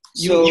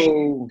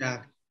 So,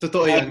 Yeah.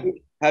 Totoo yan.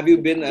 have you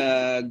been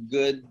a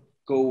good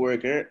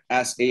co-worker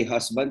as a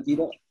husband,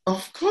 Tito?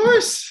 Of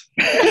course.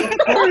 Of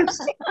course.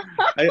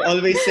 I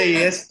always say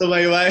yes to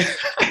my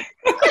wife.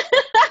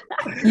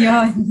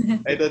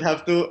 Yun. I don't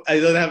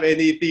have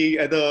anything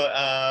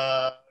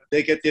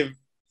negative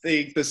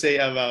thing to say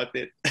about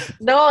it.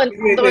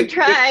 Don't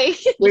try.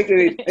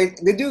 Wait.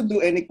 Did you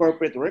do any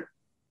corporate work?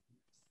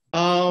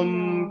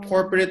 No.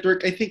 Corporate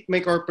work, I think my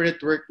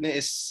corporate work na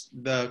is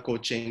the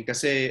coaching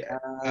kasi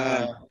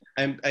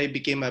I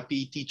became a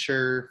PE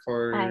teacher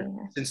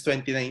since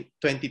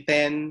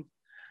 2010.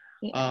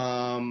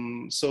 Yeah.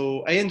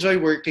 So I enjoy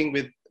working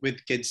with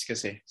kids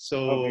kasi.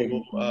 So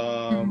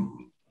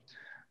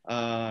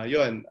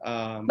yun.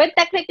 But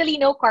technically,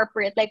 no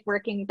corporate, like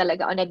working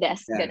talaga on a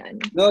desk, ganun.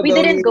 No, we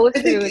didn't go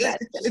through that.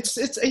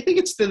 I think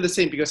it's still the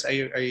same because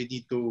I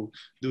need to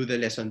do the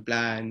lesson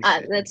plans.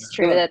 That's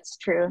true. That's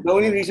true. The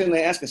only reason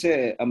I ask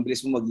kasi ang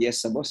bilis mo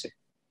mag-yes sa boss eh.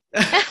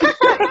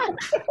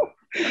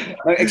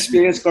 Ang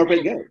experienced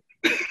corporate guy.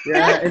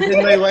 Yeah, and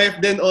then my wife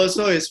then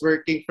also is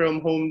working from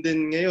home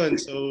din ngayon.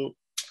 So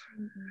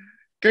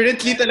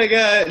currently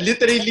talaga,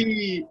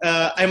 literally,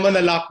 I'm on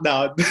a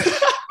lockdown.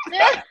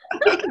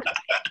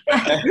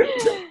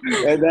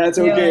 And that's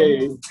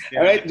okay. Yeah.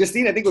 All right,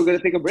 Justine, I think we're going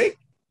to take a break.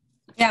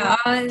 Yeah,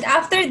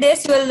 after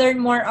this, we'll learn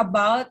more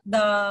about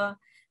the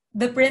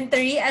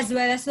Printerie, as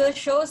well as we'll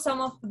show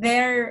some of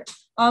their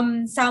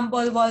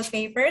sample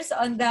wallpapers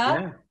on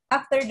the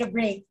after the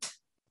break.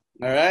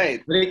 All right.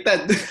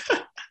 Baliktad.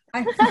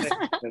 All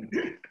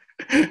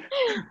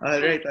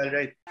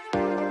right.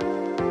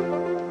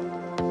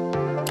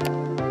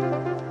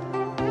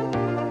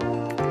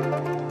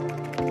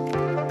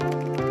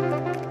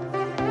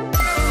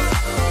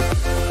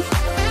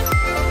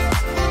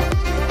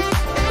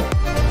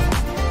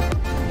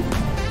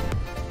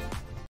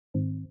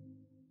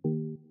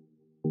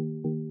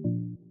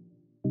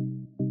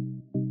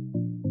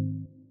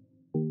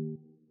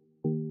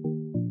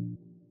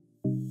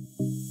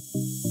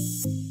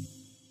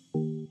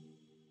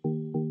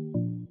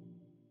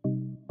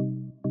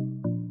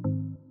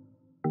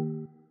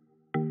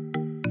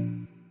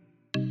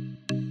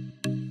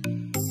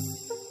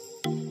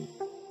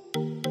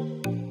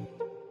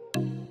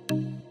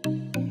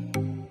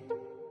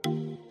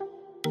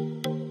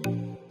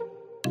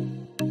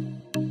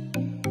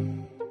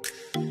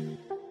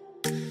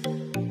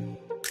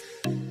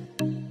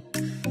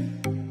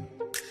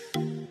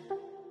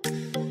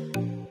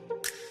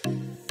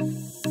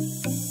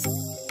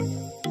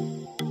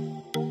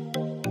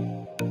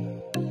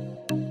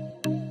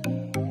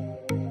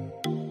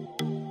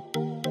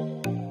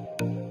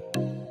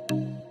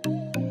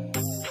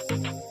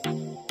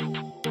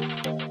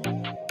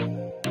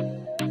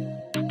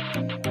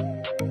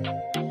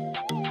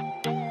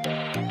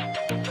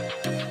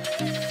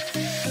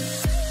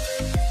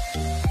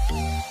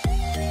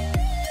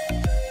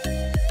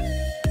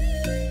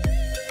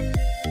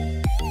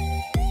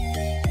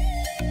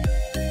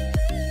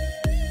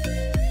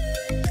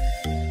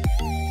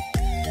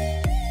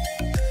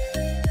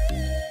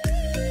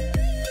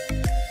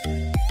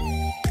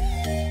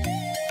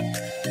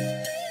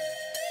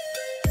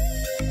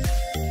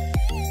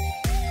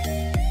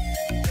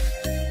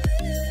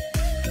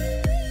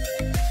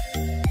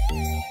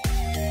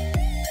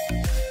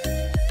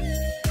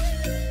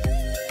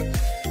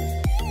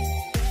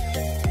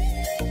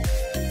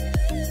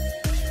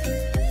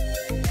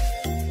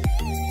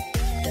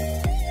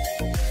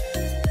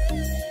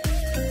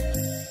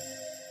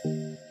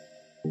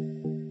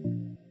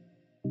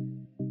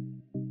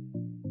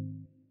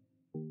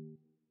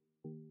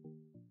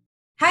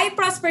 Hi,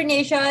 Prosper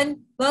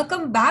Nation!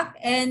 Welcome back.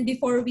 And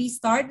before we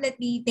start, let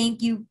me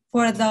thank you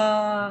for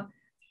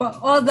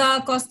all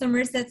the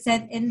customers that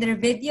sent in their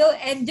video.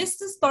 And just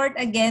to start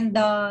again,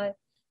 the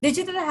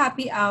Digital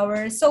Happy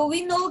Hour. So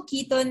we know,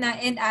 Quito na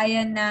and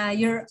Ayan, na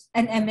you're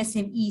an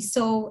MSME.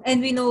 So,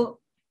 and we know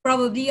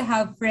probably you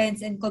have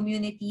friends and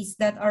communities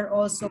that are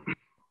also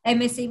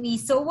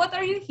MSMEs. So what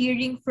are you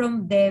hearing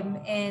from them?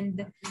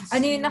 And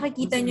ano yung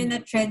nakikita nyo na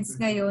trends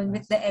ngayon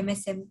with the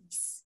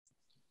MSMEs?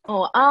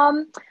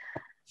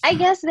 I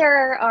guess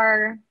there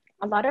are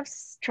a lot of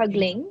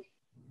struggling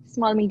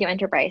small medium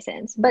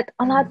enterprises, but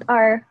a lot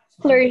are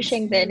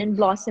flourishing then and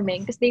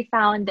blossoming because they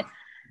found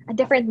a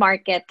different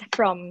market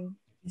from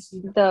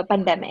the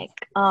pandemic.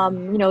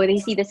 They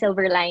see the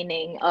silver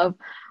lining of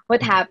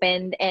what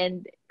happened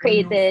and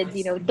created,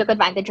 took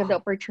advantage of the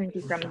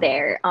opportunity from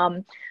there.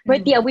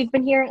 But yeah, we've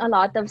been hearing a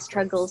lot of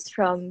struggles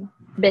from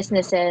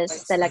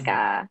businesses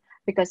talaga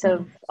because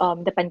of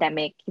the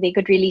pandemic. They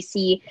could really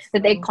see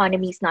that the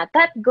economy is not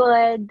that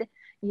good.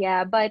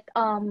 Yeah, but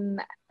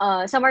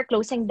some are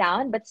closing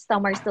down, but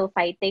some are still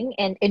fighting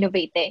and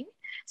innovating.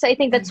 So I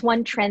think that's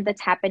one trend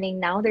that's happening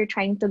now. They're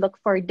trying to look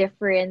for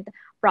different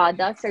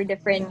products or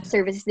different Yeah.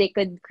 services they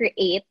could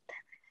create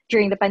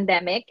during the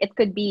pandemic. It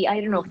could be,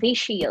 I don't know, face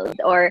shield,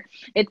 or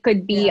Yeah. it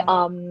could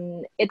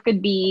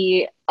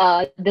be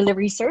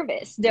delivery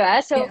service,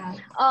 diba? So Yeah.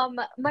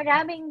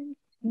 maraming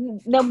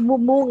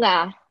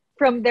namumunga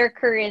from their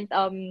current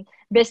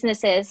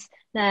businesses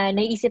na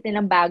naisip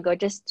nilang bago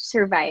just to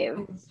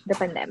survive the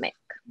pandemic.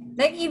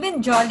 Like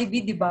even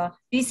Jollibee, di ba?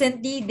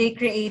 Recently, they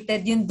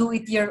created yung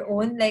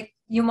do-it-your-own, like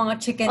yung mga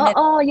chicken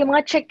Oo, yung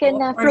mga chicken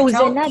na or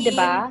frozen na, 'di chowking,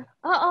 ba?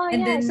 Oo,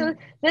 and yeah. So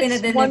then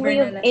that's one pinadeliver way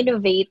of nila.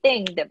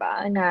 innovating, 'di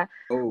ba? Na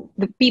Oh.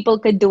 the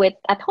people could do it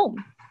at home.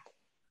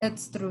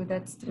 That's true,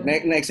 that's true.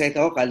 Na-excite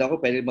ako. Kala ko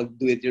pwede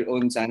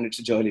mag-do-it-your-own sandwich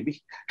sa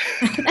Jollibee.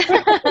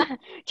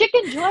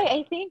 Chicken Joy,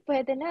 I think,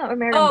 pwede na. Or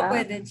meron Oh,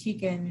 ba? pwede,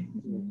 chicken.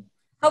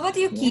 How about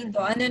you, Yeah. Quito?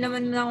 Ano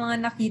naman ang mga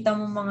nakita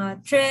mo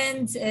mga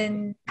trends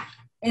and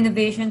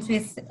innovations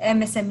with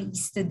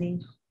MSMEs today?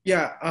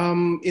 Yeah,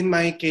 in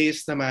my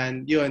case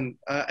naman, yun,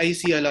 I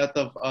see a lot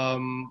of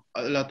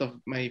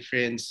my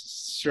friends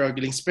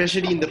struggling,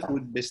 especially in the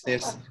food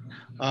business,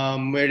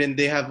 wherein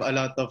they have a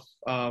lot of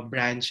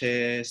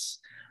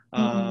branches,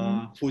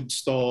 food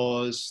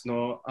stalls,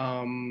 no.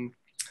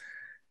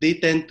 They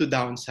tend to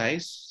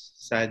downsize,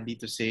 sadly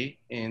to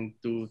say, and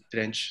to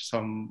trench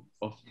some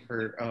of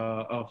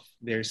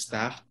their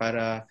staff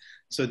para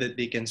so that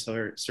they can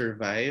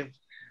survive.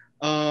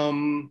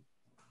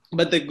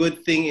 But the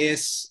good thing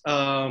is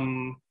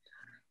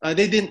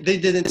they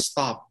didn't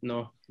stop,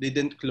 no, they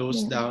didn't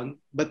close Yeah. down,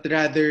 but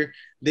rather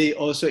they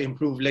also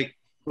improve, like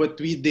what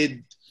we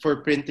did for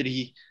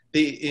Printerie.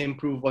 They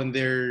improve on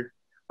their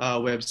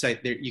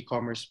website, their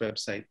e-commerce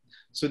website.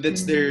 So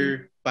that's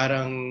their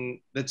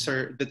that's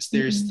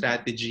their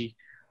strategy,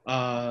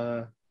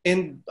 and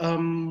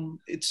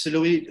it's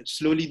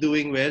slowly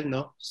doing well,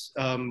 no,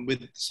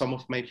 with some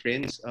of my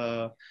friends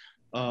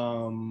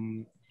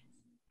um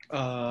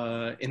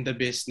in the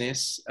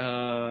business.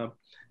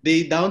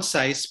 They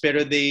downsize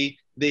pero they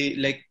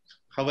like,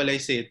 how will I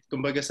say it?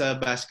 Kumbaga sa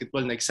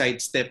basketball,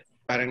 sidestep,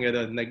 parang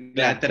gano'n,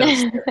 lateral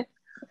step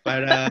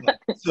para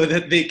so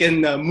that they can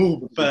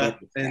move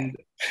and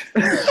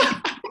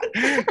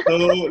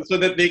so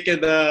that they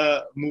can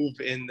move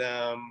and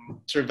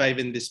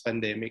survive in this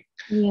pandemic.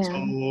 Yeah.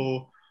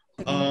 So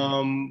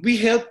we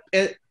help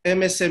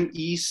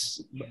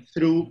MSMEs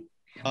through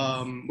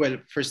well,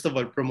 first of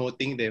all,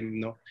 promoting them,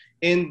 no,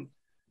 and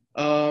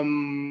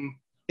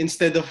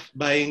instead of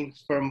buying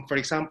from, for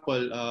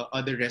example,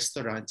 other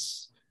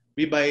restaurants,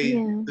 we buy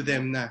Yeah. to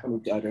them na.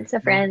 From each other. Sa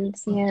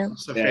friends, yeah.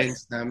 Sa Yes.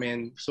 friends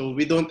namin. So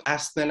we don't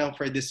ask na lang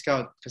for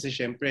discount kasi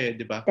syempre,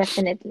 di ba?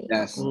 Definitely.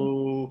 Yes.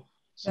 So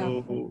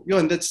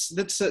yun, that's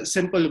a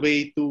simple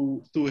way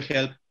to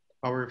help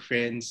our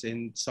friends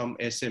and some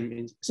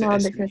SMEs Small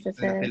SMEs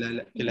businesses.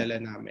 na kilala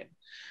namin.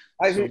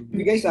 Actually,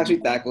 you guys actually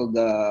tackled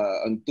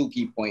on two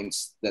key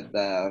points that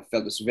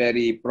felt was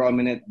very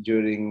prominent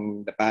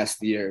during the past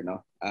year,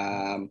 no?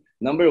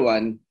 Number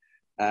one,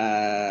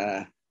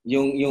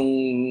 yung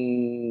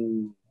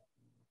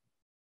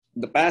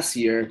the past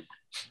year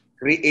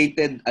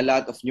created a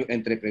lot of new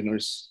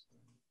entrepreneurs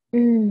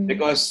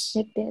because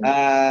It did.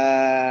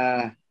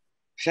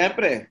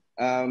 syempre,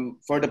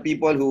 for the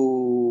people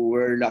who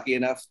were lucky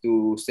enough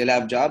to still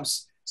have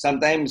jobs,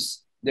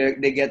 sometimes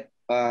they get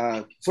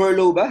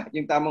furlough ba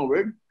yung tamang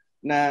word,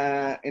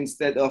 na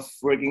instead of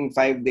working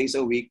 5 days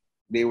a week,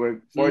 they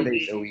work 4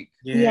 days a week.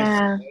 Yes.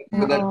 Yeah.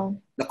 So that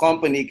Oo. the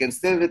company can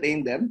still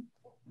retain them,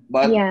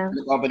 but Yeah.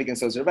 the company can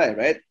still survive,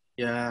 right?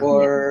 Yeah.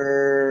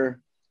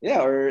 Or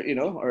you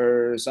know,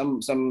 or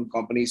some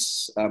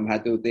companies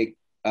had to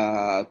take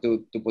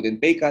to put in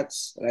pay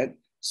cuts, right?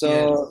 So,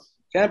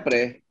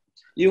 syempre,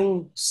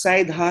 yung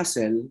side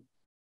hustle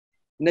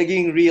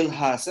naging real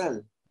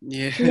hustle.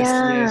 Yes,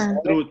 Yeah. yes.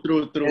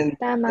 True.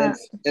 Tama.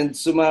 And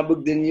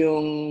sumabog din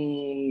yung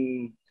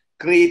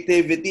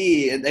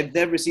creativity. And I've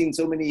never seen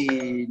so many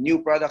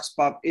new products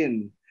pop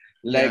in.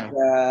 Like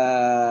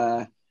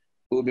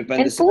ube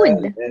pandesal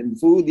food. and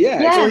food. Yeah.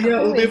 Yeah. Oh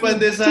yeah, ube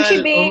pandesal. Sushi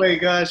Oh bake. my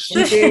gosh.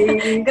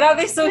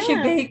 Grabe, sushi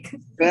bake.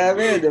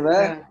 Grabe, di ba?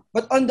 Yeah.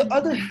 But on the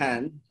other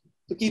hand,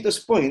 to Kito's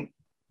point,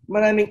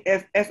 maraming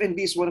F&B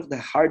is one of the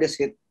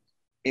hardest hit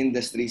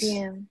industries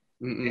Yeah.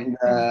 in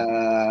the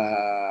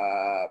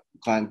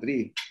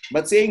country.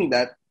 But saying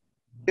that,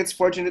 it's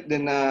fortunate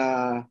din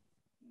na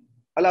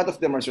a lot of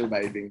them are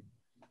surviving.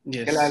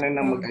 Yes. Kailangan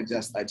nang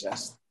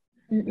mag-adjust.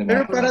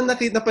 Pero parang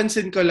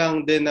napansin ko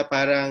lang din na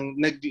parang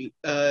nag-level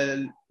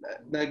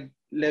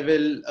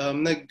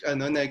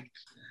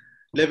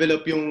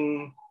up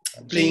yung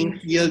playing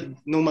field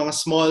ng mga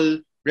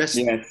small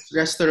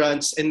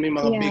restaurants and may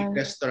mga big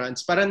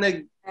restaurants. Parang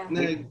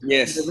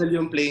nag-level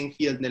yung playing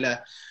field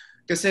nila.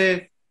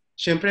 Kasi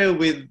syempre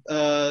with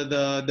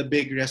the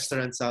big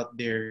restaurants out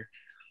there,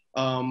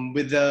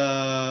 with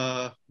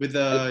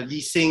the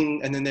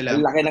leasing ano nila.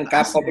 Ang laki ng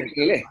cap OPEX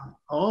nila eh.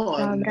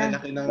 Ang Sobra.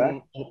 laki ng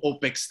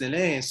OPEX nila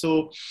eh.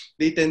 So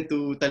they tend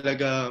to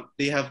talaga,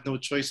 they have no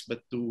choice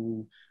but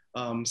to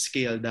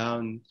scale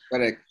down.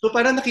 Correct. So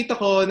parang nakita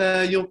ko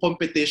na yung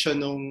competition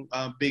ng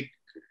big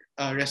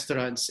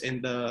restaurants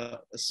and the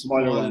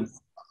Smaller small ones.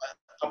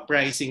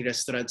 pricing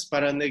restaurants,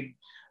 parang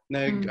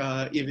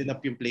even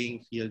up yung playing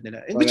field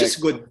nila. And Correct.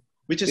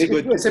 which is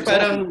good. Kasi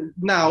parang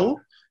now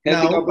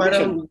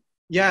parang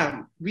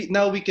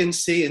we can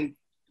say and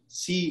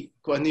see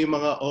kung ano yung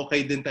mga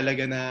okay din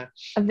talaga na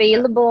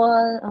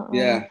Available.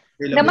 Yeah.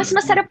 Na mas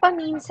masarap pa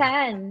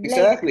minsan.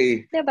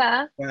 Exactly. Like,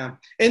 diba? Yeah.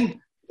 And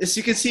as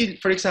you can see,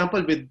 for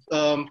example, with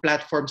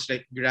platforms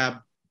like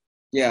Grab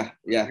Food,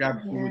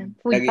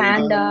 Food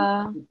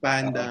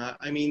Panda.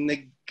 I mean,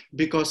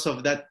 because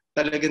of that,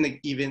 talaga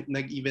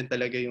nag-even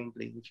talaga yung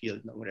playing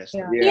field ng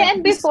restaurant. Yeah,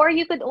 and before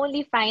you could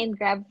only find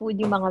Grab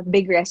Food yung mga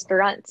big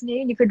restaurants.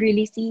 Ngayon, you could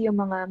really see yung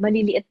mga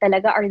maliliit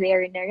talaga are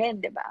there na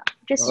rin, diba?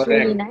 Just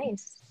really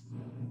nice.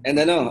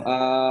 And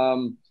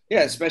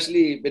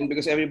especially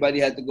because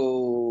everybody had to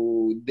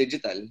go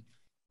digital.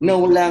 No,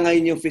 wala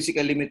ngayon yung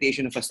physical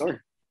limitation of a store.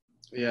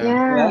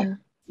 Yeah.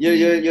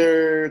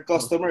 Your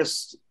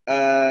customers,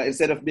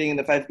 instead of being in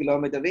the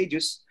 5-kilometer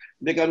radius,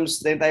 becomes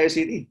the entire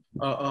city.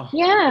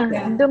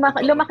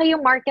 Lumaki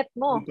yung market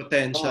mo. Yung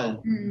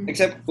potential.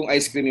 Except kung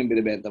ice cream yung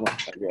binibenta mo.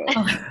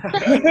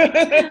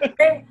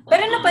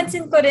 Pero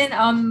napansin ko rin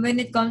when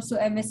it comes to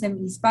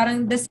MSMEs,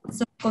 parang the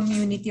sense of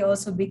community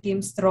also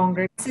became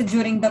stronger. Kasi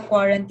during the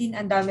quarantine,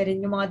 ang dami rin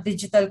yung mga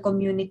digital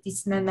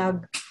communities na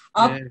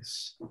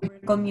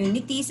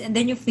communities, and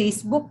then yung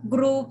Facebook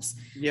groups,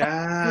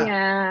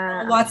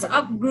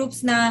 WhatsApp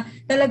groups na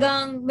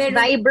talagang meron,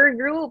 Viber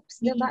groups,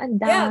 diba?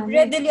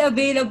 Readily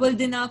available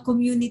din na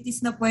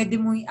communities na pwede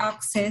mong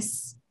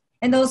i-access,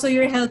 and also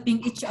you're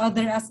helping each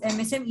other as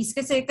MSMEs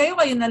kasi kayo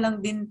na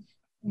lang din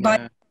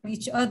by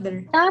each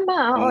other.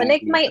 Tama.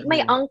 Like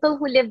my uncle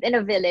who lived in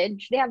a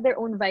village, they have their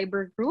own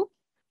Viber group.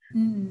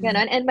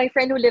 Ganon. And my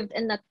friend who lived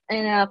in a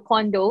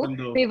condo,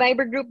 may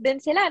Viber group din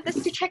sila.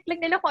 Tapos check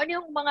lang nila kung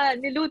ano yung mga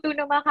niluto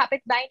ng mga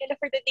kapitbahay nila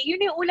for the day.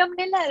 Yun yung ulam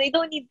nila. They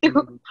don't need to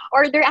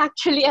order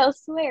actually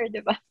elsewhere,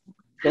 di ba?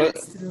 So,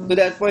 to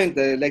that point,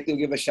 I'd like to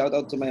give a shout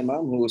out to my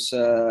mom who's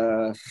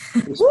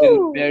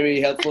been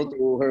very helpful to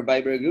her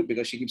Viber group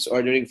because she keeps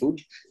ordering food.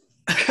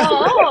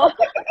 Oh.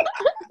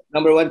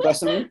 Number 1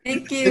 customer.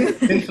 Thank you.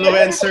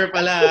 Influencer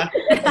pala.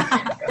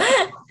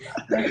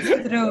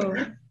 That's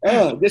true.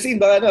 Justine,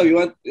 baka you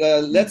want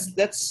let's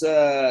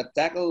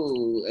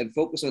tackle and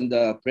focus on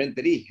the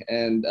Printerie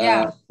and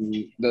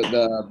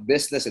the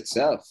business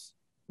itself.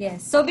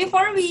 Yes. So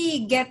before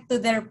we get to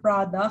their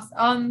products,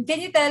 can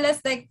you tell us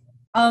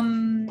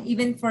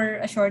even for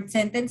a short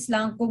sentence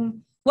lang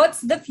kung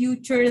what's the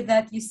future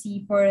that you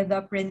see for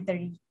the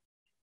Printerie?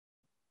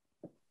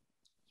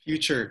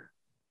 Future.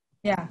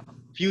 Yeah.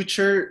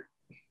 Future,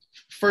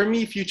 for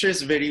me, future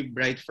is very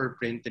bright for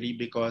Printerie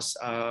because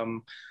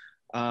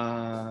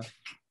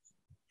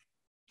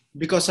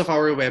of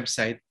our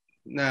website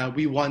na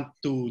we want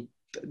to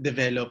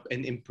develop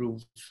and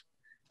improve.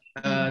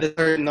 That's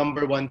our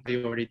number 1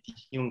 priority,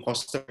 yung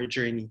customer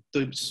journey,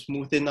 to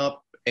smoothen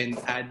up and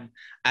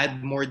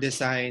add more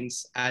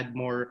designs, add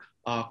more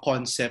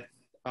concept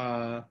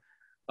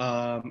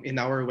in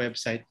our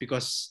website,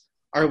 because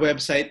our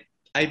website,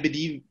 I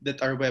believe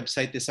that our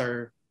website is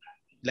our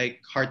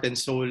heart and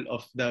soul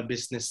of the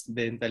business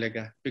din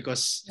talaga,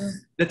 because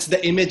that's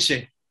the image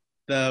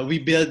we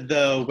build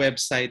the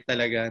website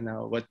talaga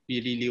na what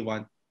we really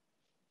want.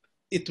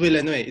 It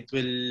will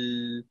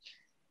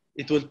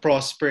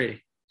prosper.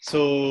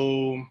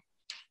 So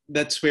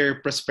that's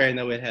where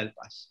Prosperna will help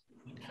us.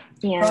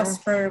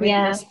 Prosper with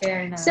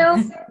Prosperna. So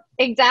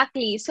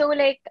exactly. So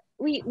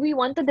we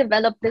want to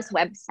develop this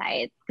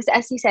website because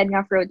as you said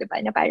nga, Fro,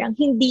 diba, na parang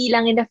hindi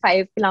lang in the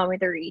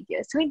 5-kilometer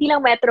radius. So hindi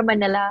lang Metro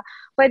Manila,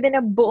 pwede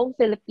na buong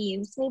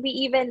Philippines, maybe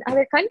even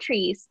other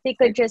countries. They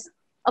could just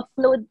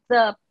upload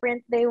the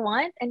print they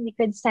want and we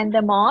could send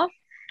them off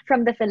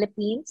from the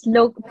Philippines,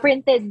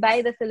 printed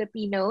by the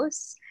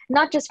Filipinos,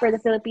 not just for the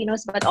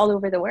Filipinos, but all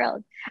over the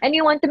world. And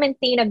you want to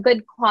maintain a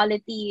good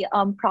quality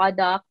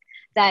product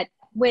that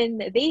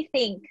when they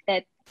think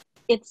that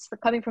it's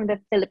coming from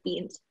the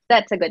Philippines,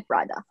 that's a good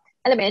product.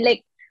 Alam mo,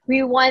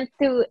 we want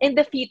to, in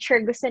the future,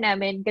 gusto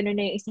namin, ganun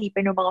na yung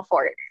isipin ng mga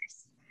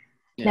foreigners.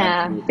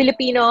 Na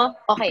Filipino,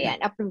 okay yan,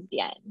 approved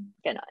yan.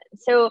 Ganon.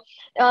 So,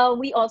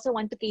 we also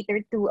want to cater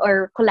to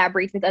or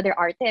collaborate with other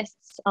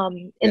artists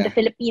in the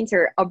Philippines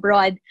or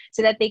abroad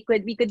so that we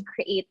could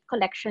create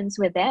collections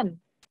with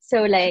them.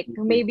 So,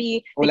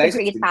 maybe we could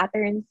create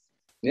patterns.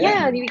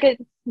 Yeah, we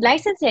could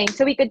licensing.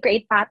 So, we could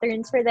create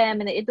patterns for them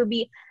and it will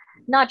be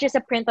not just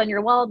a print on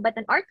your wall, but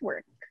an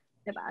artwork.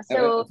 Diba?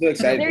 So,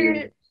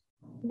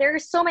 there are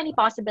so many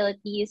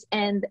possibilities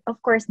and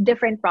of course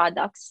different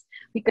products.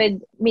 We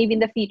could maybe in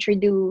the future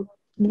do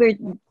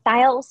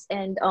tiles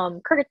and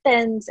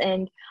curtains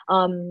and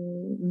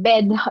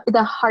bed,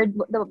 the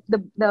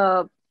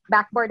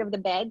backboard of the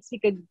beds.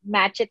 We could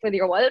match it with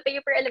your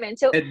wallpaper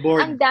element. So,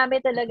 Headboard. ang dami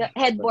talaga,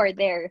 headboard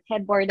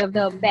of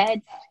the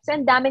bed. So,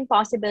 ang daming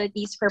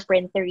possibilities for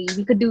Printerie.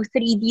 We could do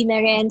 3D na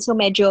rin. So,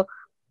 medyo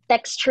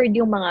textured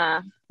yung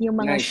mga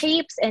Nice.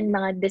 shapes and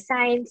mga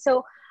designs.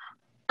 So,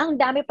 ang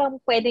dami pang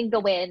pwedeng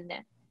gawin.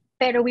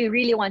 Pero we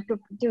really want to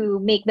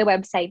make the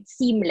website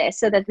seamless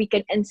so that we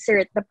can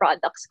insert the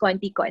products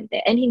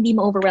konti-konti and hindi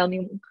ma-overwhelm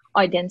yung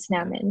audience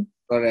namin.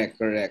 Correct.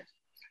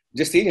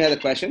 Justine, you had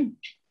a question?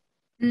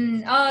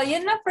 Yun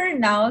na for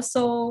now.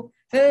 So,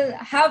 we'll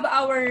have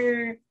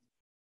our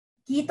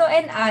Quito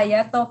and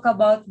Aya talk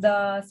about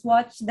the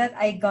swatch that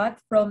I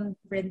got from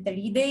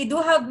Printerie. They do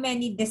have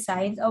many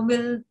designs.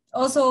 We'll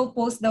also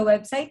post the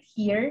website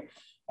here.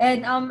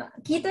 And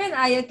Quito and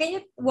Aya, can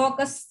you walk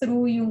us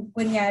through yung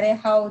kunyari,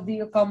 how do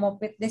you come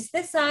up with this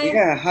design?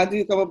 Yeah, how do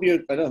you come up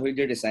with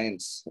your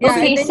designs? Yeah,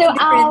 Okay, and then so,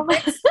 yung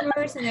different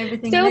textures and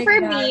everything So like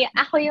for that. me,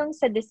 ako yung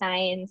sa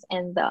designs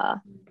and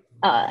the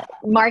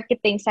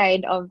marketing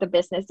side of the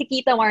business. Si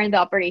Kita more in the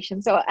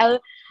operation. So I'll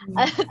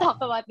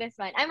talk about this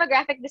one. I'm a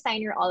graphic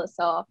designer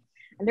also.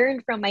 I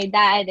learned from my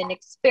dad and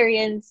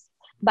experience.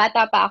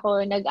 Bata pa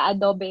ako,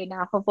 nag-adobe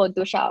na ako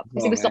Photoshop.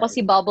 Kasi gusto ko si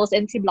Bubbles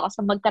and si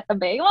Blossom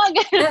magkatabi. Yung mga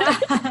ganun.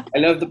 I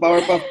love the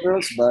Powerpuff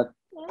Girls, but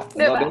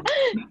Diba?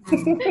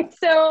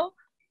 So,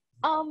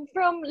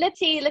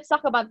 let's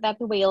talk about that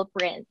whale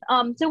print.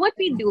 So what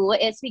we do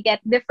is we get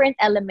different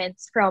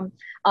elements from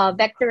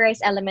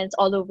vectorized elements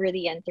all over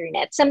the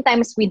internet.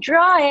 Sometimes we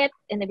draw it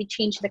and then we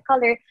change the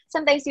color.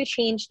 Sometimes we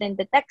change then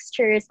the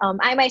textures.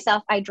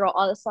 I draw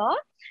also.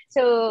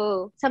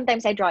 So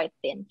sometimes I draw it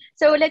thin.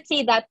 So let's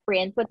say that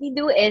print, what we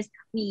do is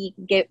we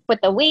put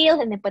a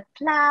whale and then put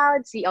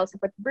clouds. We also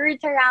put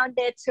birds around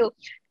it. So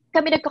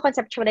kami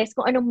nagko-conceptualize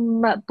kung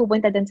anong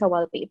pupunta dun sa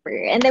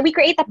wallpaper. And then we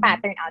create a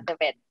pattern out of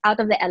it, out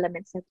of the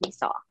elements that we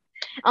saw.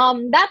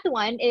 That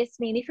one is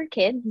mainly for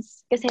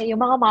kids kasi yung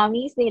mga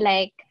mommies, they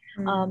like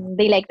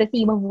the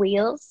theme of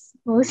whales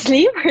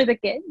mostly for the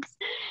kids.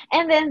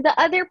 And then the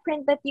other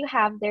print that you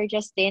have there,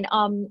 Justine,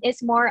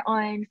 is more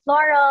on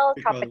floral,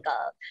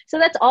 tropical. So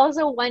that's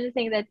also one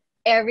thing that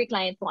every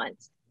client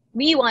wants.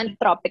 We want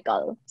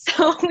tropical.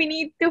 So we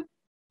need to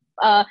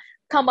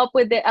come up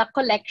with a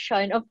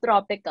collection of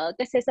tropical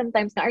kasi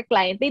sometimes na our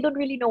client, they don't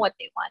really know what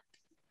they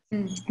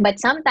want. But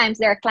sometimes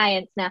there are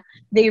clients na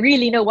they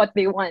really know what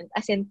they want,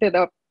 as in to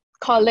the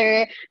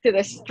color, to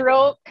the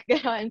stroke,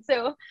 ganon.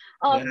 So,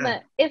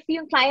 if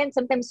yung clients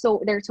sometimes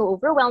they're so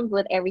overwhelmed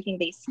with everything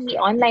they see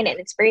online and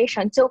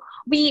inspiration, so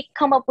we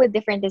come up with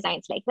different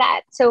designs like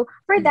that. So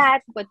for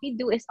that, what we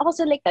do is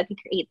also like that. We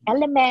create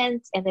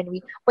elements and then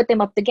we put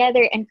them up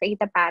together and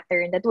create a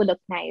pattern that will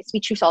look nice.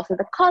 We choose also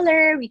the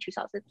color, we choose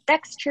also the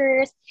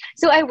textures.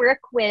 So I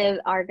work with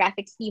our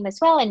graphics team as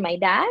well and my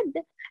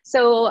dad.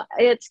 So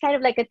it's kind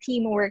of like a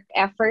teamwork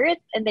effort,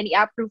 and then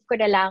i-approve ko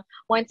na lang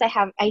once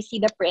I see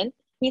the print.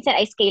 Minsan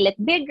I scale it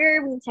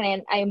bigger,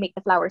 minsan I make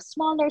the flowers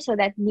smaller so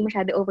that hindi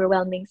masyado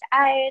overwhelming sa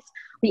eyes.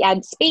 We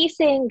add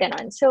spacing,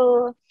 ganon.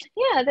 So,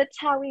 yeah, that's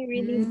how we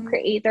really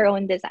create our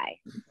own design.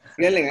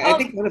 Galing. I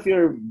think one of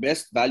your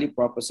best value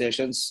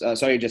propositions,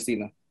 sorry,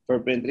 Justina, for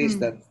Printerie is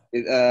that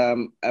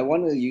I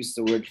want to use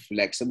the word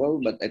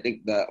flexible, but I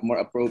think the more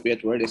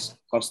appropriate word is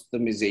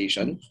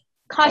customization.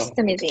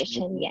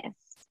 Customization, yes.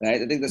 Right?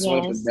 I think that's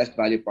one of the best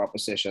value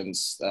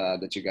propositions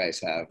that you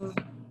guys have.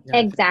 Yeah,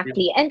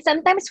 exactly. And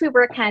sometimes we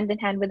work hand in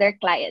hand with our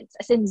clients,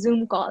 as in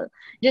Zoom call,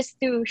 just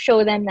to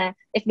show them that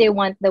if they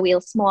want the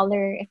wheel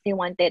smaller, if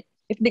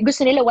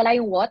gusto nila wala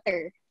yung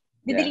water,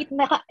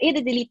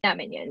 i-delete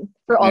namin yun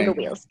for all the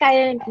wheels.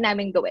 Kaya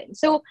namin gawin.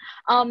 So,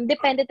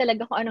 depende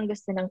talaga kung anong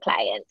gusto ng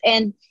client.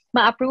 And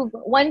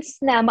once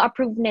na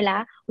ma-approve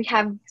nila, we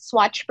have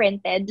swatch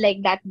printed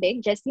like that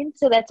big, Justine.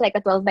 So that's like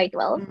a 12 by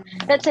 12.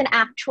 That's an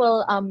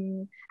actual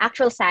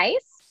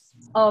size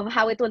of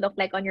how it will look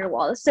like on your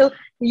wall. So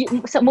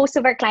most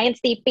of our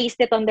clients, they paste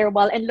it on their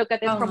wall and look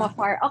at it from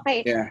afar.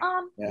 Okay,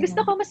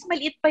 gusto ko mas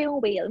maliit pa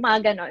yung whale,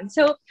 mga ganon.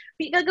 So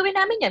gagawin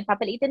namin yan,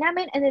 papalitin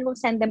namin, and then we'll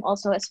send them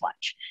also a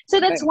swatch. So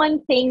that's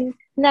one thing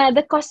na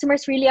the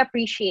customers really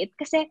appreciate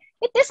kasi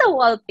it is a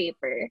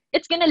wallpaper.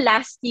 It's gonna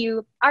last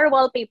you, our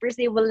wallpapers,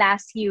 they will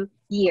last you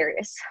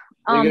years.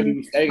 You're gonna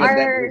be staring at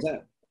that the whole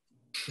time.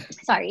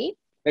 Sorry?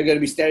 You're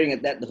gonna be staring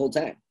at that the whole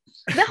time.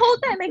 The whole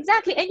time,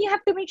 exactly. And you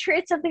have to make sure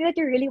it's something that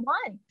you really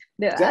want.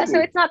 Exactly.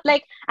 So it's not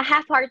like a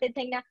half-hearted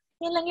thing na,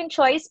 yan lang yung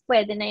choice,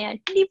 pwede na yan.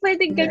 Hindi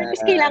pwede ganun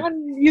kasi kailangan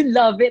you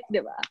love it,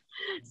 di ba?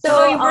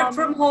 So you work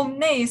from home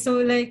na eh. So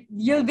like,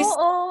 you'll be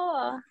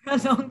for a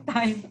long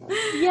time.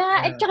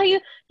 Yeah, and tsaka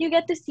you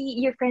get to see,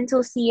 your friends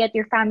will see it,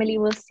 your family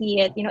will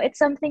see it. You know, it's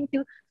something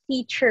to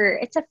feature.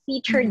 It's a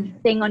featured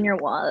thing on your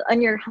wall,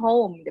 on your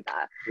home, di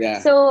ba? Yeah.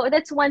 So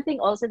that's one thing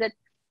also that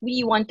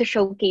we want to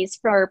showcase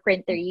for our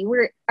Printerie.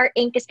 Our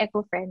ink is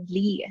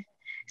eco-friendly.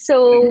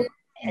 So,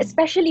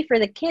 especially for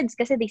the kids,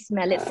 kasi they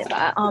smell it,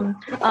 diba?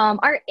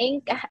 Our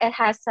ink, it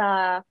has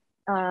a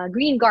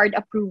Green Guard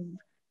approved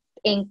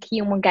ink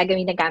yung mga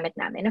gagawin na gamit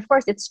namin. Of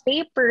course, it's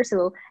paper,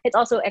 so it's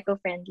also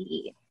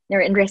eco-friendly.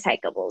 They're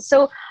recyclable.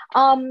 So,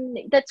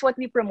 that's what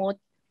we promote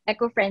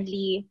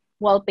eco-friendly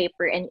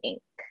wallpaper and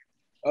ink.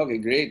 Okay,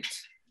 great.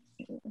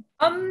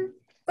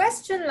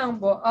 Question lang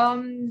po.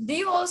 Do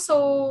you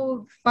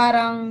also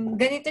parang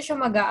ganito siya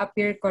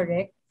mag-a-appear,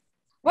 correct?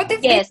 What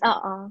if Yes,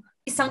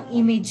 isang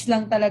image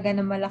lang talaga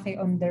na malaki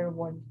on their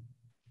wall?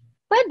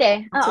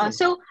 Pwede. Absolutely.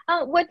 So,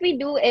 what we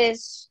do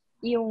is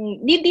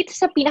yung dito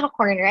sa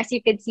pinaka-corner, as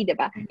you can see,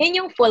 diba? Yan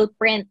yung full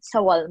print sa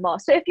wall mo.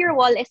 So, if your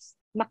wall is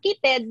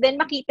makitid, then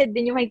makitid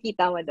din yung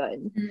makikita mo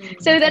doon.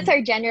 So, that's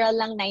our general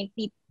lang 9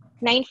 feet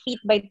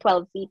by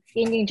 12 feet.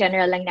 Yun yung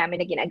general lang namin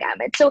na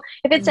ginagamit. So,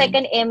 if it's like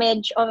an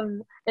image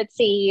of, let's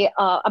say,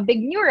 a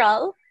big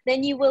mural,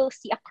 then you will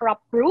see a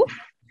crop roof,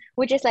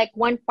 which is like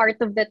one part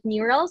of that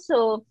mural.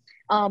 So,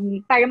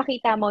 para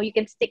makita mo, you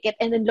can stick it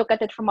and then look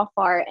at it from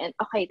afar and,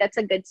 okay, that's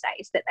a good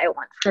size that I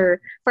want for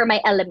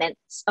my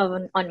elements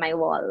on my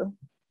wall.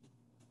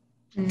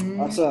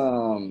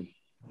 Awesome.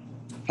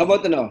 How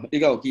about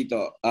ikaw,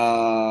 Quito?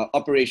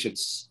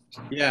 Operations.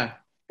 Yeah.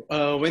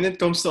 When it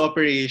comes to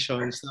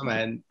operations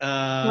naman,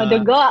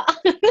 Madugo.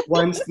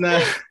 once na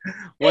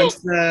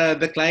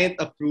the client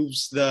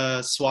approves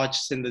the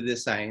swatches and the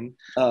design,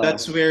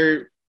 that's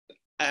where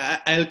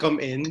I'll come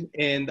in,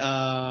 and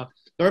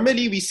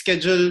normally we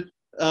schedule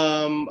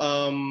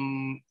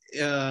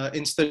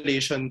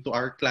installation to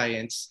our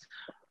clients.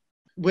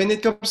 When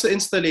it comes to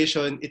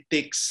installation, it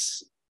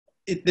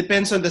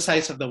depends on the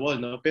size of the wall,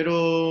 no?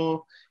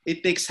 Pero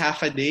it takes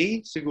half a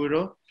day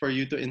siguro for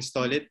you to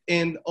install it,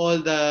 and all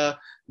the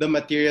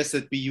materials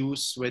that we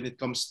use when it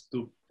comes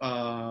to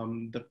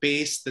the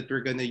paste that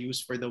we're gonna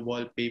use for the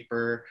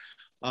wallpaper,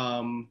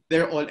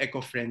 they're all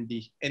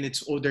eco-friendly, and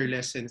it's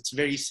odorless, and it's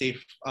very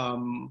safe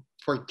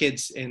for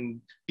kids and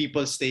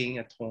people staying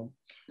at home.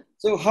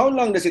 So how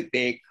long does it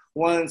take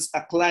once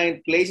a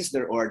client places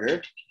their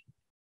order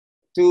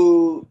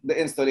to the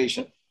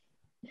installation?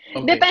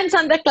 Okay. Depends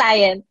on the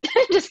client.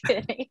 Just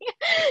kidding.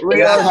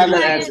 We all have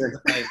an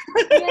answer.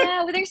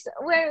 Yeah,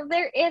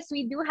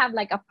 we do have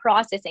like a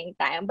processing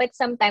time, but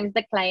sometimes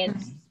the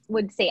clients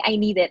would say, I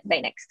need it by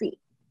next week.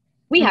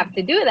 We have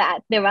to do that,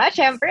 diba?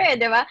 Syempre,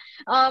 diba?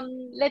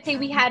 Let's say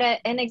we had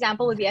an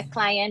example would be a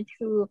client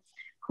who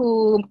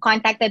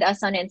contacted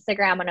us on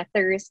Instagram on a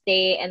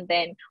Thursday and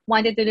then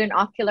wanted to do an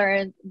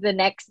ocular the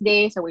next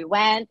day. So we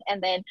went,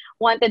 and then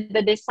wanted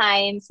the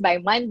designs by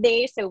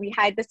Monday. So we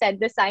had to send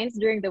designs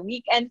during the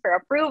weekend for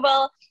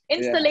approval.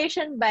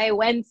 Installation by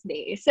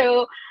Wednesday.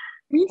 So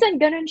minsan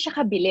ganun siya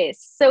kabilis.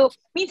 So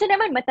minsan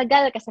naman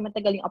matagal kasi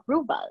matagal yung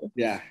approval.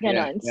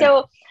 Ganon.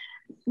 So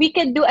we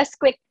could do as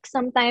quick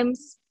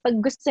sometimes pag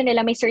gusto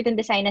nila may certain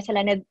design na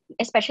sila na,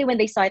 especially when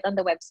they start on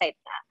the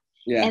website na.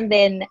 And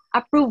then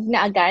approve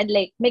na agad.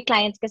 Like may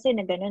clients kasi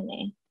na ganun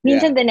eh.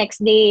 Minsan the next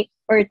day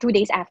or 2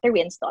 days after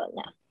we install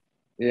na.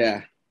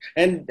 Yeah.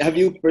 And have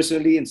you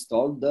personally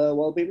installed the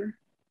wallpaper?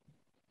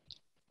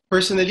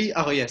 Personally,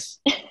 yes.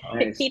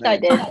 Nice, Tito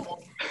did.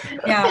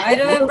 Yeah, I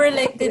remember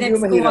like the next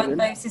ko one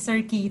time si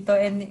Sir Quito,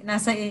 and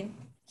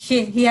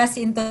he has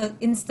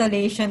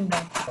installation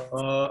na.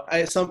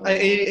 I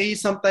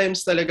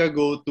sometimes talaga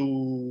go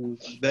to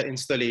the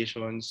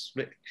installations,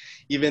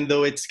 even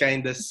though it's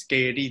kind of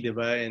scary,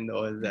 diba, and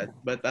all that.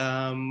 But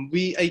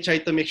I try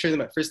to make sure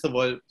that first of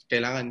all,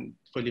 kailangan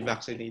fully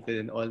vaccinated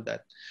and all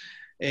that.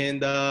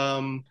 And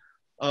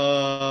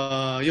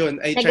yun,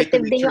 I try to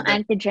negative make din sure yung that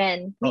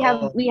antigen.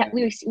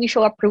 We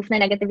show a proof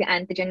na negative yung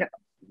antigen,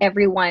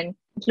 everyone,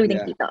 including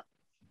Tito.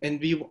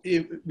 And we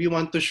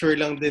want to sure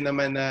lang din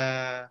naman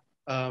na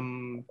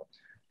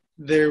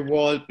their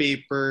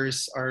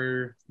wallpapers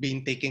are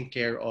being taken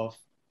care of.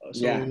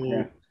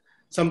 So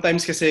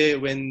sometimes kasi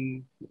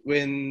when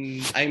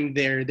I'm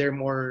there, they're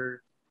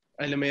more,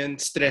 alam mo yun,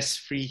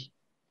 stress-free.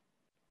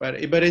 Pero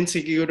iba rin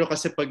siguro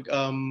kasi pag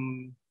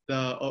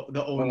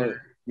the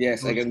owner.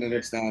 Yes, I can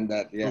understand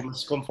that. Yeah.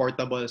 Mas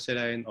comfortable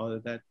sila and all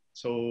that.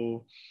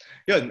 So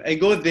yun, I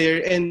go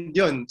there, and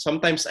yun,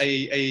 sometimes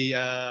I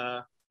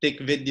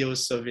take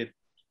videos of it.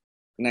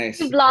 Nice.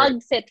 He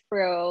vlogs it,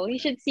 bro. You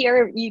should see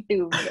our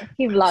YouTube.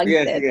 He vlogs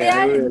it.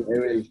 Yeah, I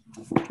will.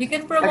 You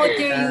can promote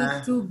your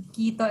YouTube,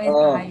 Quito and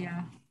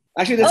Aya.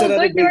 Actually, that's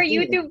another go to our thing.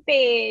 YouTube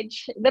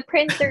page, the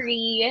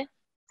Printerie.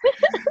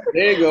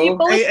 There you go.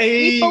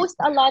 We post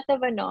a lot of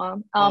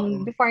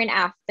before and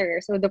after.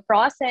 So the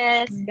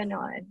process,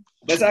 ganon.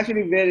 That's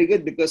actually very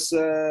good because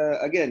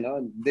again,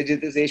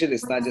 digitization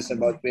is not just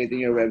about creating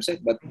your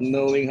website, but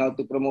knowing how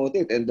to promote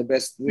it. And the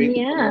best way to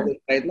promote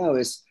it right now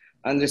is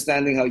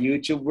understanding how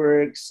YouTube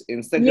works,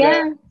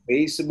 Instagram,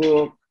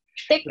 Facebook,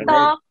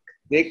 TikTok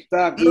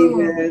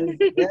even.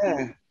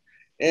 Yeah.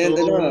 And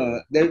there are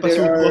but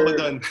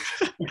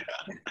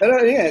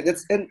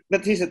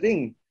here's the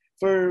thing.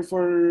 For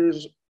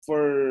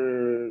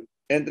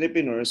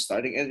entrepreneurs,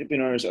 starting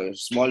entrepreneurs or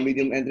small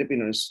medium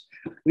entrepreneurs,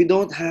 we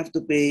don't have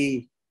to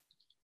pay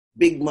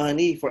big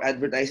money for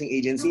advertising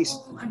agencies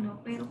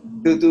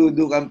to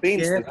do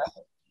campaigns. Yeah.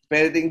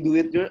 Parenting, do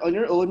it on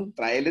your own,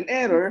 trial and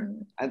error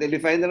until you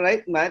find the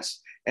right match,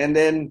 and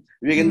then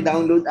we can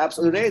download apps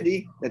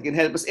already that can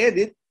help us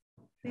edit.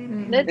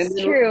 That's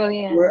true.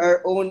 Yeah, we're our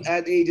own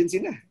ad agency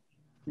na.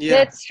 Yeah.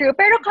 That's true.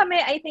 Pero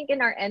kami, I think in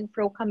our end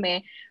pro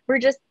kami,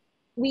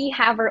 we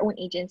have our own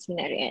agency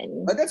na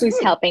rin Oh, that's who's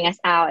good. helping us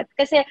out.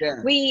 Kasi Yeah.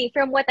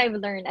 from what I've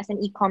learned as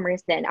an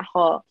e-commerce din, I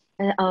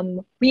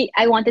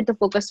wanted to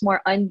focus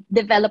more on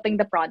developing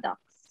the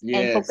products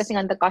and Yes. focusing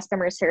on the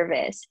customer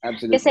service.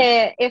 Absolutely. Kasi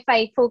if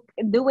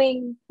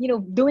doing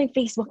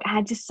Facebook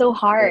ads is so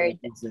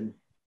hard.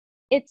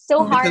 It's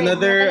so hard.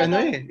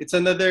 It's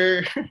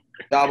another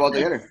Job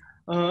altogether.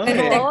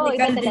 Technical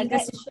iba din talaga.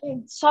 kasi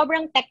siya.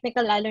 Sobrang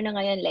technical lalo na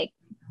ngayon. Like,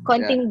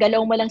 konting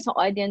galaw mo lang sa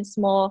audience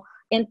mo,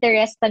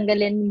 interest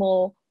tanggalin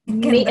mo,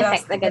 may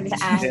effect agad sa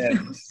ad.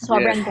 Yes.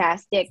 Sobrang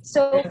drastic.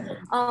 So,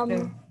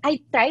 I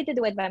tried to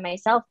do it by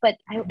myself,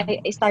 but I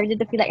started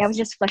to feel like I was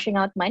just flushing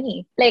out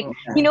money. Like,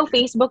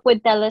 Facebook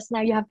would tell us now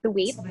you have to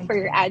wait for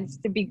your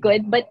ads to be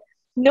good, but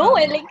no,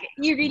 like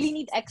you really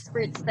need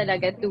experts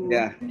talaga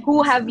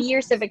who have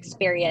years of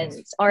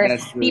experience or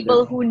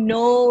people who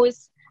know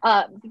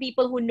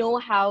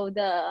how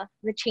the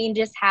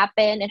changes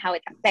happen and how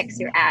it affects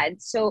your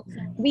ads. So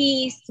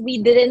we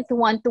didn't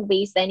want to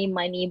waste any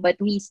money, but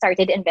we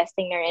started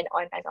investing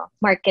on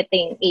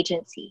marketing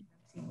agency.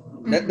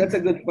 That's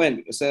a good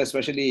point. So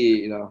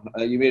especially,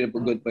 you made a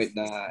good point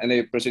and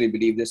I personally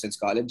believe this since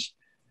college.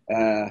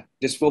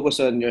 Just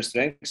focus on your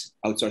strengths,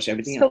 outsource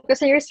everything else.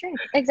 Focus on your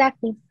strengths.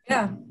 Exactly.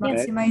 Yeah,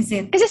 maximize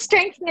it. Kasi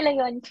strength nila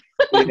yun.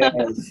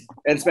 Yes.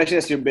 And especially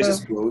as your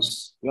business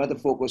grows, you want to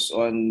focus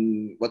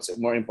on what's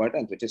more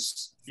important, which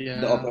is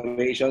the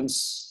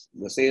operations,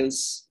 the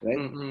sales, right?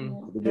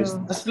 Mm-hmm. The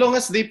business. As long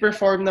as they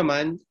perform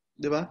naman,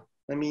 di ba?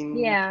 I mean...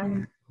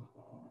 Yeah.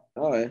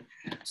 Okay.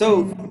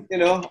 So,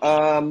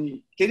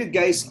 can you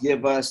guys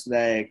give us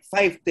like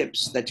 5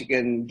 tips that you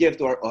can give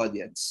to our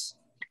audience?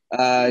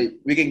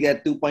 We can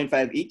get 2.5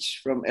 each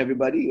from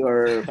everybody,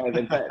 or 5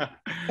 and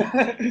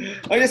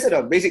 5. Or just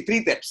basic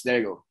 3 tips. There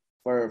you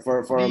go.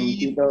 From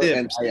Quito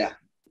and Aya.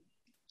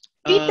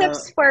 3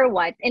 tips for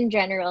what in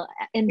general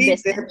in 3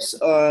 business? tips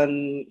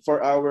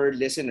for our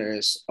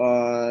listeners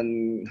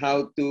on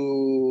how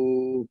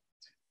to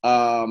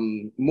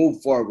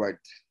move forward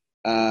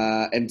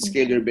and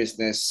scale your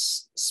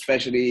business,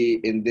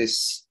 especially in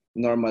this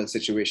normal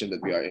situation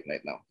that we are in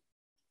right now.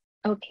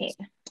 Okay.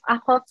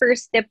 Ako,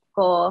 first tip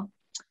ko,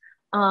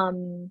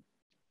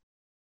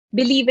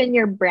 believe in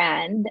your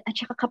brand at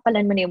saka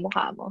kapalan mo na yung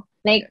mukha mo.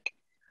 Like,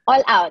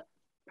 all out.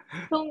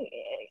 Kung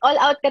all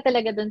out ka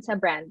talaga dun sa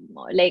brand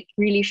mo. Like,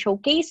 really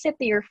showcase it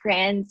to your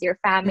friends, your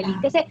family.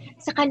 Kasi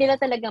sa kanila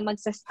talaga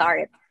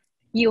magsa-start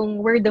yung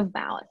word of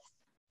mouth.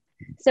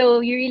 So,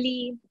 you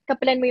really,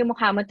 kapalan mo yung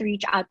mukha mo to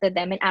reach out to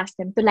them and ask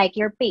them to like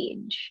your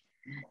page.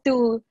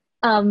 To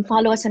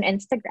follow us on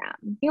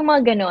Instagram. Yung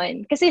mga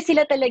ganon. Kasi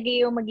sila talaga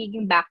yung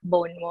magiging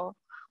backbone mo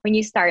when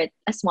you start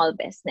a small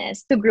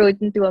business, to grow it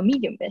into a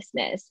medium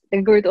business, to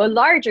grow to a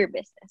larger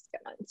business.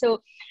 So,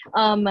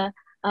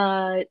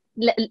 kapalan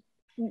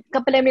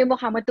mo yung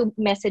mukha mo to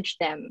message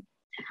them.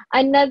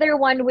 Another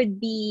one would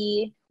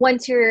be,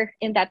 once you're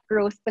in that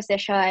growth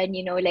position,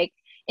 like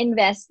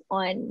invest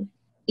on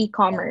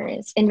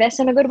e-commerce,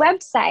 invest on a good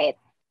website.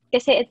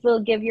 Kasi it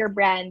will give your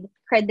brand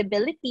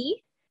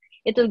credibility.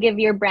 It will give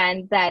your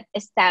brand that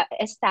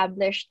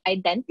established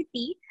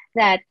identity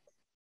that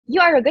you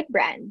are a good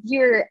brand.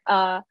 You're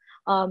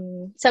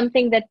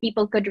something that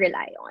people could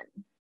rely on.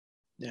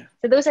 Yeah.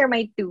 So those are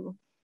my 2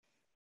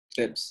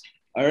 tips.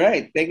 All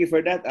right. Thank you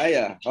for that,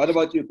 Aya. What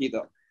about you,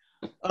 Quito?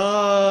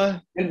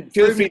 And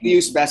feel free to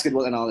use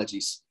basketball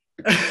analogies.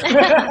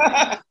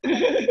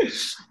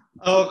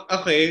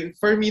 Okay.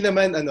 For me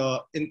naman,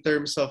 in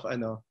terms of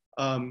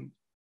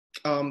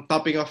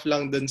topping off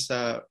lang dun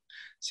sa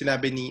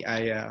sinabi ni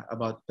Aya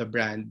about the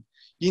brand,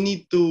 you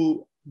need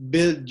to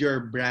build your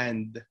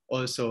brand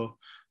also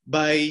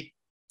by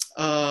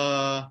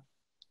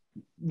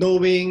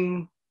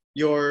knowing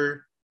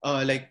your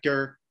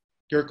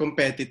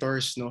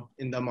competitors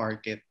in the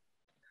market,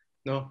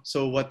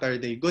 so what are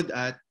they good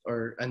at,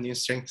 or ano yung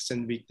strengths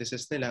and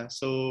weaknesses nila.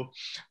 So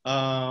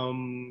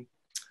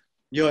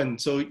yun,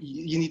 so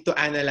you need to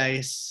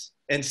analyze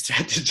and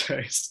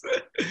strategize.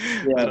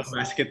 Parang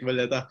basketball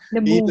na to.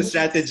 You need to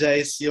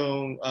strategize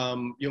yung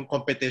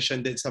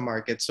competition din sa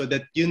market so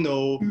that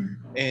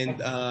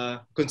and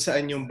kung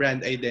saan yung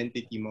brand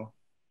identity mo.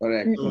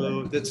 Correct.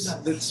 So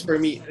that's for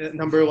me,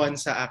 number 1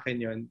 sa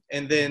akin yun.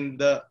 And then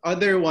the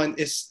other one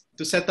is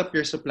to set up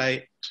your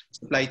supply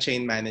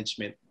chain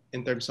management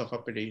in terms of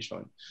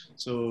operation.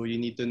 So you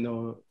need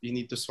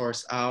to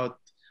source out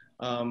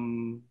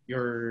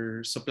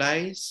your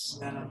supplies.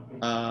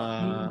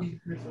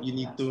 You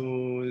need to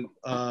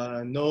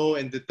know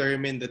and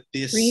determine that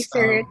these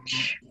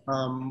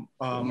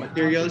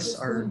materials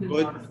are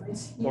good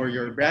for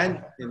your brand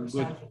and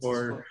good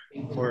for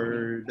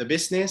the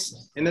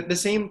business. And at the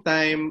same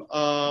time,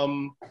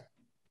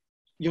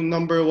 yung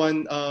number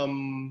 1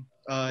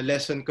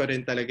 lesson ko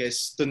rin talaga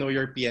is to know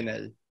your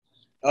P&L.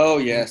 Oh,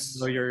 yes.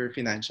 Know your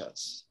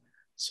financials.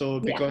 So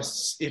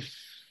because if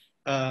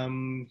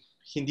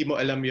hindi mo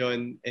alam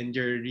yon and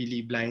you're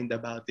really blind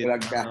about it,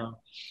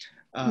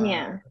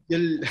 Yeah.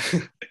 you'll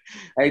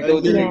I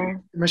totally Yeah.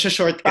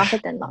 masya-short ka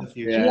Profit and in the loss.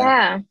 future.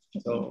 Yeah.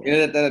 So,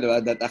 You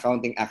know that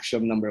accounting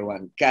axiom number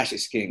 1: cash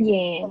is king,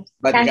 Yeah.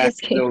 but Cash cash is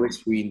king. flow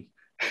is queen.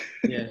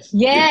 yes.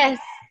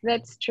 Yes,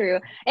 that's true.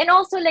 And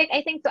also, like,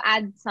 I think to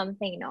add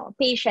something, no,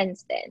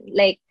 patience then.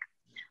 Like,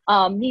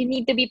 you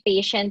need to be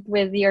patient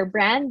with your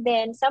brand.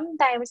 Then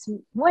sometimes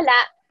wala,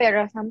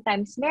 pero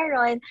sometimes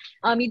meron.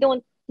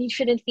 You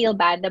shouldn't feel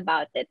bad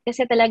about it.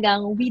 Kasi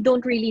talagang we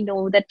don't really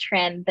know the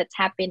trend that's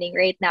happening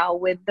right now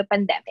with the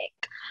pandemic.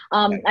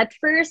 At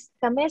first,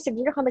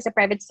 siguro kami sa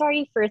private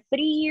story for 3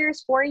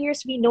 years, 4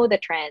 years, we know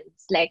the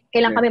trends. Like,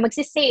 kailan kami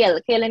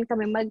magsisale, kailan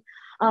kami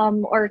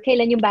or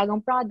kailan yung bagong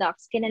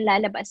products, kailan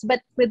lalabas.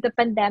 But with the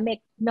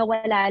pandemic,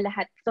 nawala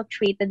lahat,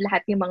 fluctuated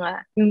lahat yung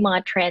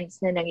mga trends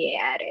na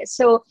nangyayari.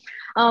 So,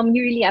 you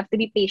really have to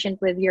be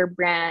patient with your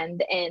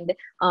brand and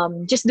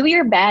just do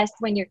your best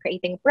when you're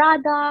creating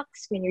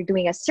products, when you're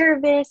doing a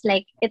service.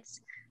 Like,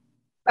 it's,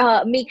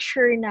 make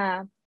sure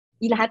na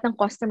yung lahat ng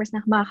customers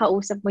na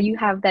makakausap mo, you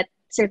have that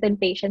certain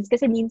patience.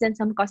 Kasi minsan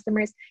some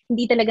customers,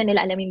 hindi talaga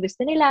nila alam yung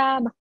gusto nila.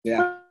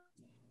 Yeah.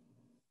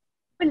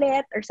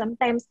 Or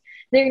sometimes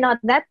they're not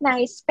that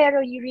nice,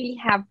 pero you really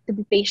have to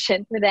be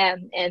patient with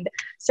them. And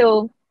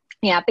so,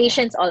 yeah,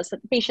 patience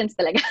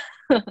talaga.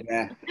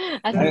 Yeah.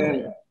 As a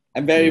whole.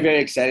 I'm very,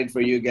 very excited for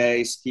you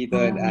guys,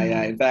 Quito and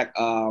Aya. In fact,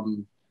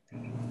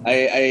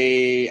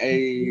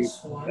 I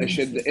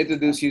should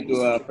introduce you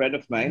to a friend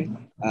of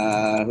mine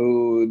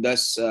who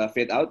does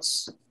fit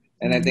outs,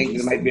 and I think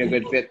it might be a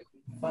good fit.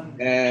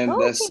 And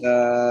Okay. as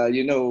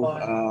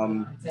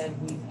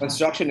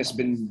construction has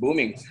been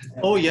booming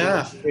Oh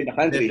yeah, in the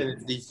country,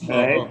 definitely.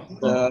 right?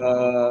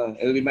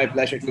 It'll be my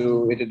pleasure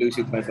to introduce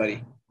you to my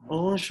buddy.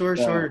 Oh, sure,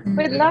 So, sure.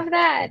 We'd love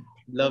that.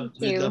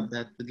 We'd you. love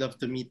that. We'd love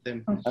to meet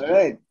them. all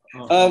right.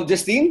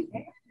 Justine?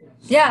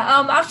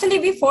 Yeah, actually,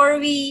 before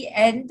we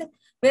end,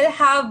 we'll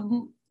have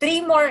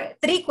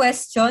three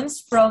questions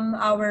from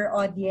our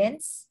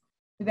audience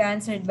to be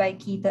answered by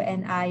Quito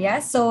and Aya.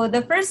 So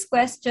the first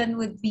question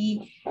would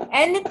be,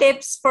 any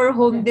tips for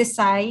home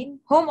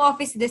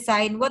office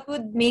design? What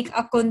would make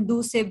a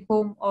conducive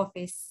home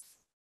office?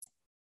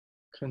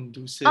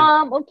 Conducive.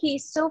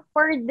 Okay, so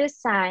for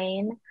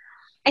design,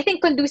 I think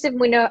conducive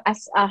muna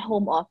as a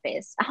home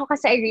office. Ako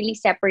kasi I really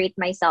separate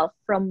myself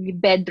from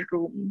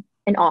bedroom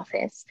and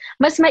office.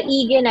 Mas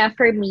maigi na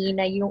for me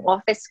na yung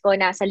office ko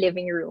nasa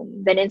living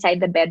room than inside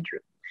the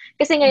bedroom.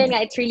 Kasi ngayon nga,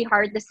 it's really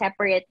hard to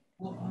separate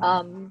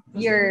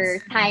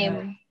your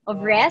time of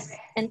rest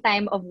and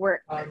time of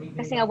work.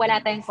 Kasi nga wala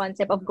tayong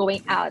concept of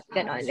going out,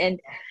 ganon. And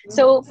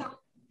so,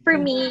 for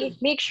me,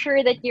 make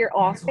sure that your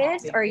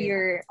office or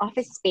your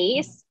office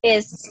space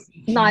is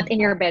not in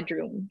your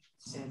bedroom.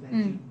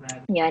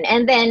 Yan.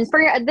 And then for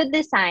the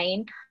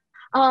design,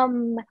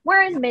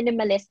 more on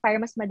minimalist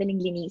para mas madaling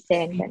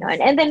linisin,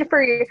 ganon. And then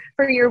for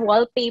your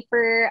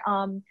wallpaper,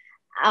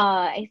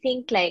 I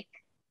think like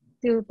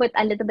to put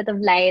a little bit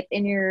of light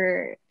in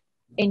your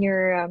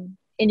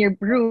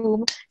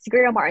room,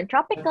 siguro more on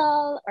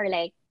tropical or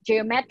like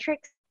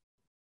geometric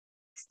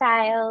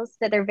styles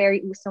that are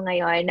very uso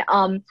ngayon.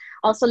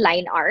 Also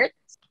line art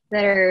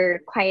that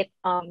are quite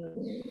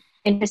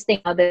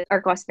interesting that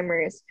our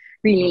customers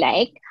really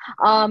like.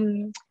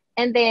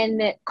 And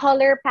then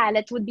color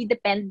palette would be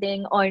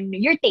depending on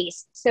your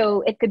taste.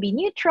 So it could be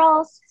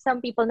neutrals.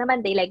 Some people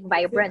naman, they like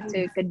vibrant. So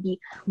it could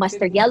be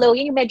mustard yellow.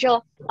 Yun yung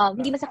medyo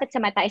hindi masakit sa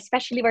mata,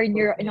 especially when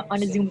you're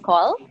on a Zoom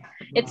call.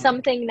 It's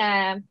something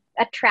na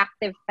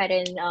attractive pa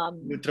rin.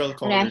 Neutral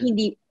Na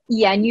color.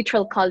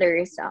 neutral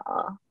colors.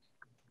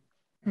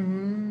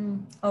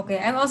 Okay,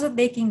 I'm also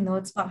taking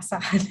notes pa sa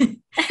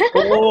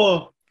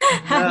Oh.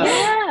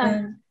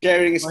 Yeah.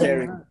 Sharing is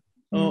caring.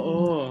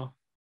 Oh.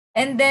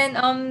 And then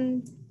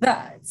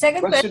the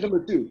second Question question,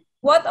 number 2.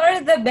 what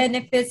are the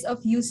benefits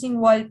of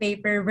using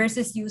wallpaper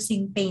versus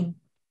using paint?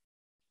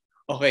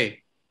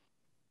 Okay.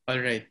 All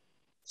right.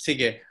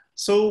 Sige.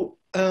 So,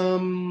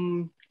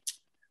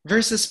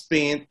 versus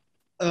paint,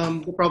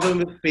 the problem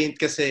with paint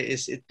kasi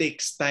is it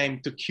takes time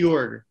to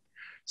cure.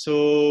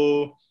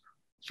 So,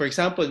 for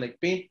example,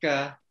 paint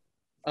ka,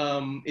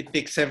 it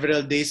takes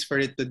several days for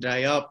it to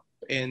dry up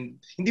and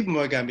hindi mo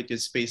magagamit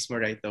yung space mo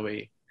right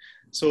away.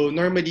 So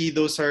normally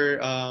those are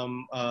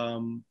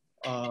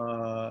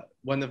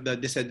one of the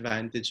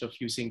disadvantage of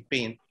using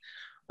paint.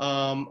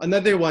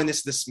 Another one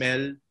is the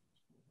smell.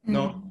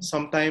 No,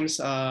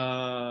 sometimes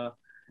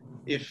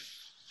if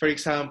for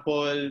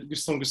example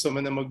gusto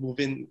mo na mag-move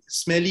in,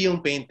 smelly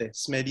yung paint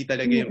smelly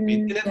talaga yung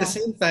paint. And at the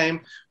same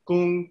time,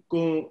 kung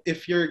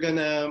if you're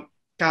gonna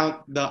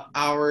count the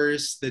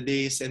hours, the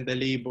days, and the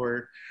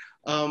labor,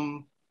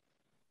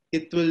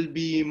 it will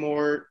be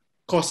more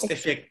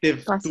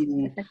cost-effective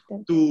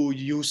to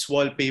use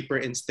wallpaper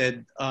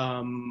instead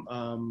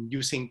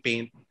using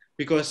paint.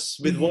 Because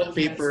with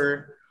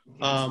wallpaper,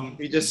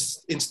 you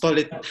just install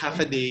it half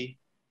a day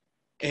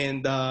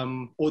and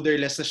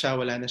odorless na siya,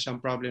 wala na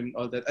siyang problem,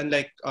 all that.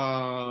 Unlike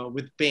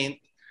with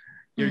paint,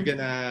 you're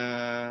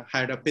gonna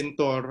hire a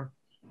pintor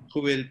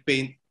who will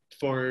paint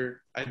for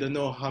I don't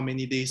know how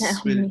many days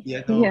will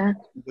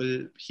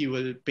he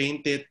will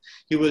paint it.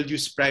 He will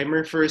use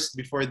primer first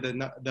before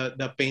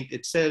the paint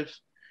itself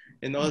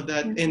and all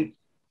that. And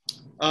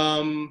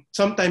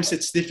sometimes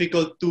it's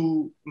difficult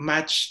to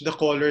match the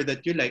color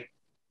that you like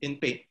in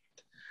paint.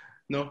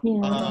 No,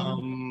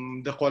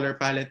 the color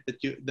palette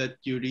that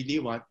you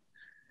really want.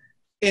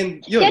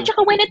 And yun. Yeah,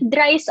 tsaka when it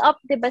dries up,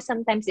 diba,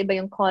 sometimes iba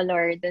yung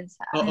color dun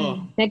sa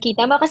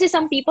nakita mo. Kasi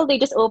some people, they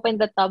just open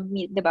the tub,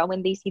 diba, when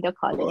they see the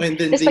color.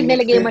 Tapos pag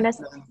nalagay mo na,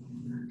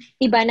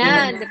 iba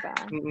na, diba?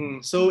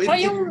 So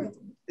yung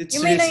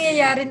may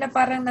nangyayari na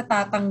parang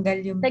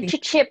natatanggal yung paint.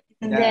 Nag-chip.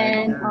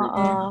 Then,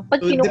 pag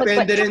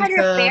kinukot-kot, tsaka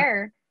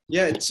repair.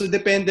 Yeah, so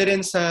depende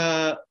rin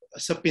sa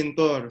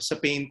pintor, sa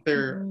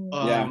painter,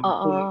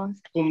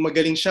 kung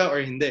magaling siya or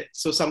hindi.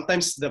 So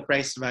sometimes the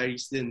price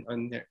varies din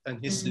on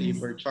his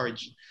labor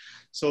charge.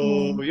 So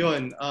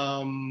yun,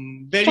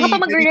 very. Tsaka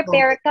pag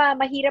mag-repair ka,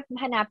 mahirap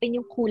hanapin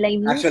yung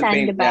kulay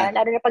minsan, di ba?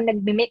 Lalo na pag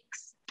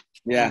nag-mix.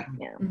 Yeah.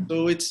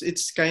 So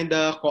it's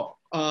kinda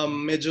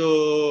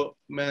medyo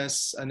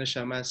mas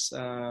mas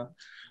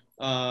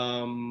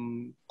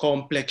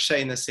complex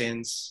siya in a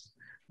sense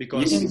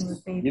because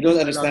you don't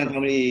understand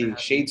how many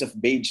shades of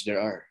beige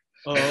there are.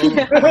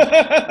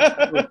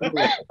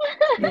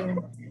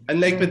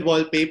 Unlike with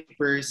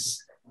wallpapers,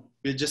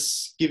 we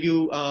just give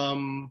you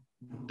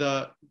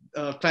the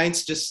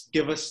clients just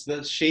give us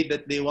the shade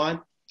that they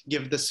want,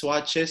 give the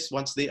swatches.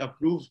 Once they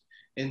approve,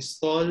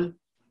 install,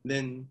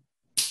 then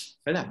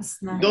Nice.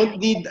 you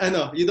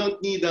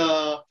don't need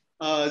a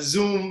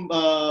Zoom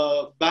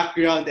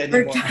background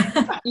anymore.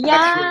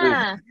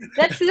 Yeah,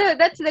 that's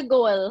the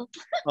goal.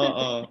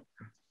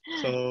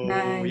 So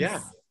nice.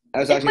 yeah.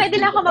 Pwede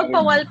lang ako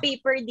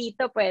magpa-wallpaper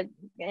dito, pwede.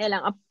 Kaya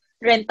lang,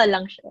 rental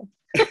lang siya.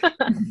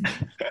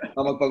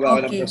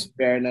 Magpagawa ng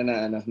Prosperna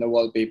na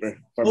wallpaper.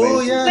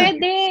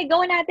 Pwede.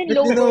 Gawin natin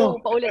logo.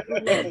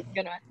 Paulit-ulit.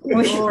 Ganon.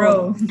 Push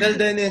pro. Tell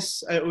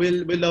Dennis,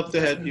 we'll love to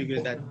help you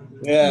with that.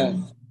 Yeah.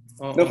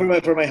 No,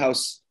 for my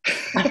house.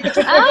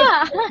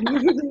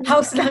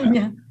 House lang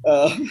niya.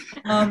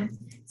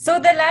 So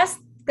the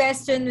last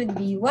question would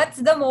be,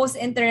 what's the most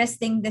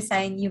interesting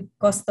design you've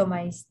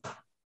customized?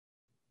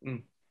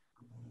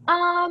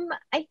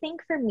 I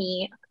think for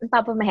me, on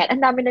top of my head,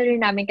 ang dami na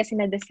rin namin kasi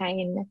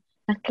na-design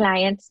na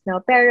clients, no?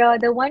 Pero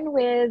the one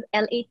with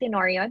L.A.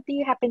 Tenorio, do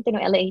you happen to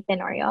know L.A.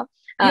 Tenorio?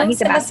 He's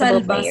a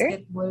basketball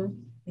player.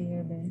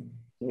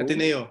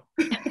 Ateneo.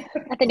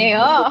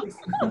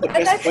 The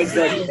best point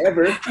guard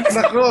ever.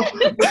 Nako.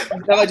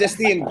 Nako,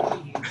 Justine.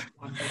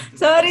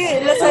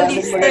 Sorry,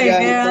 Lasalista.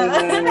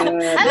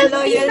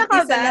 Loyalty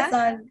ka ba?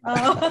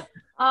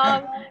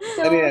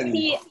 So,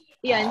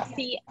 ano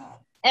si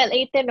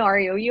L.A.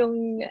 Tenorio,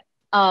 yung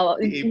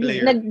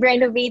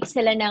nag-renovate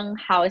sila ng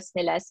house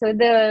nila. So,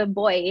 the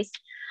boys,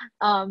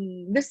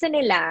 gusto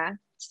nila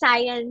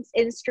science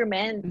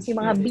instruments,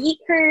 yung mga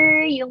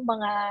beaker, yung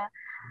mga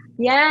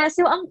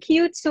so ang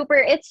cute, super.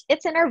 It's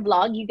in our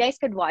vlog. You guys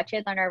could watch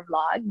it on our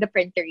vlog, the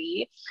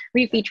Printerie.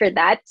 We featured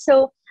that.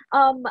 So,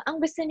 ang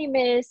gusto ni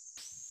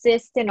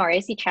Mrs.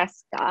 Tenorio, si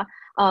Cheska,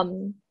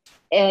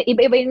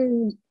 iba-iba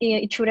yung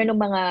itsura ng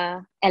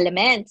mga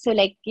elements. So,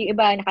 like, yung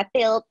iba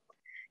nakatilt,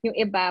 yung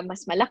iba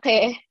mas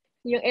malaki,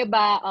 yung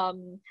iba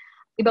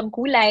ibang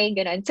kulay,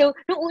 gano'n. So,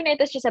 nung una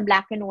ito siya sa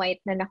black and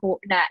white na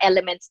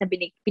elements na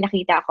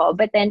pinakita ko.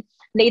 But then,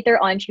 later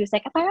on, she was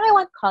like, parang I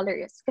want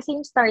colors. Kasi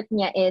yung start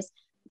niya is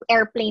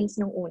airplanes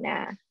nung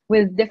una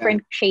with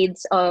different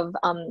shades of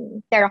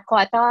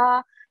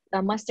terracotta,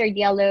 mustard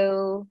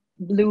yellow,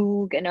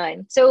 blue,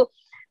 gano'n. So,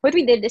 what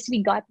we did is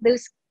we got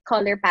those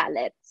color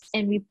palettes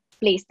and we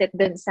placed it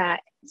dun sa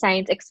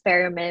science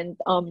experiment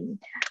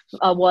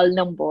wall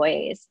ng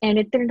boys. And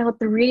it turned out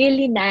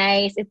really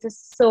nice. It was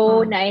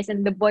so nice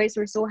and the boys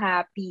were so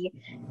happy.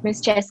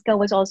 Miss Cheska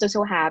was also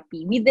so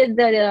happy. We did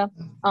the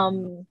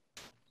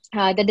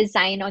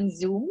design on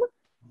Zoom.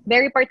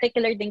 Very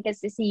particular din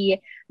kasi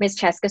si Miss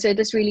Cheska. So it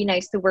was really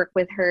nice to work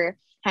with her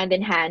hand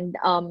in hand.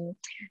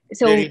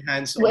 So very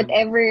hands-on.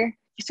 Whatever,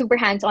 super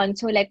hands-on.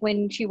 So like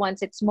when she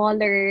wants it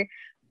smaller,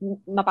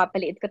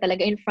 mapapaliit ko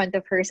talaga in front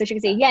of her. So she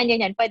can say, yan,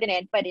 pwede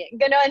na yan, pwede.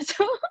 Ganon.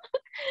 So,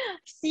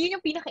 yun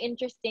yung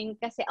pinaka-interesting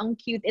kasi ang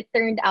cute. It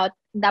turned out,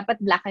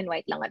 dapat black and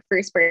white lang at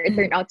first, but it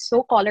turned out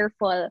so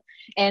colorful.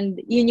 And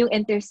yun yung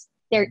interest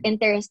ng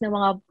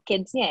mga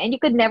kids niya. And you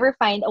could never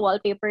find a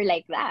wallpaper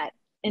like that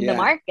in the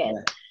market.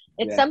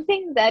 It's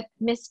something that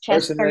Miss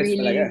Cheska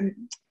really,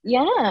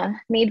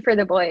 made for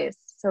the boys.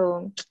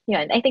 So,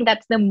 I think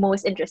that's the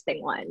most interesting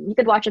one. You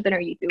could watch it on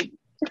our YouTube.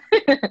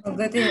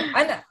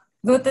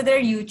 Go to their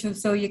YouTube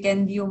so you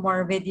can view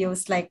more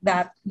videos like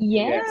that.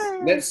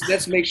 Yes.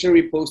 Let's make sure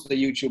we post the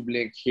YouTube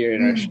link here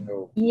in our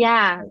show.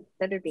 Yeah,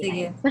 that would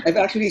be nice. I've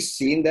actually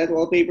seen that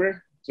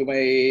wallpaper. So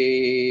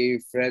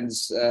my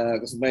friends,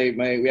 because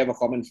we have a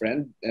common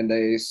friend, and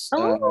I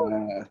saw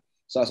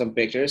some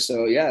pictures.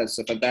 So yeah,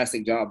 it's a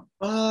fantastic job.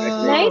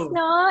 Nice,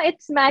 no?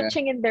 It's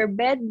matching in their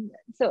bed,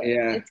 so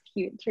it's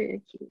cute.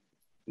 Really cute.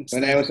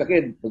 When I was a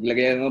kid,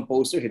 paglagay ng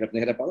poster, hirap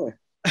na hirap ako.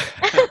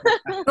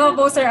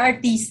 Co-poster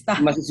artista.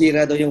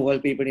 Masisira daw yung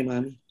wallpaper ni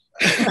Mami.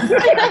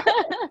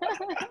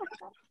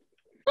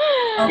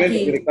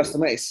 Okay.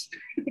 Customize.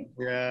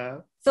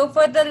 Yeah. So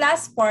for the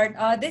last part,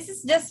 this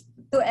is just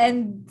to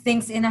end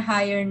things in a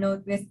higher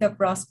note with the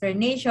Prosper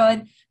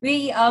Nation.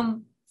 We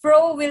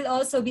Fro will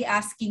also be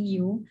asking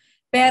you,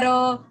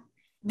 pero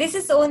this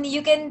is only,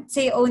 you can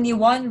say only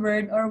one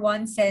word or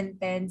one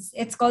sentence.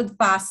 It's called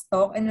Fast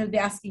Talk, and we'll be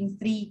asking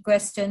 3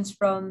 questions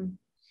from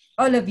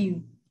all of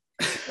you.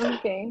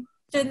 Okay.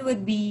 Question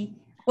would be,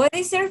 what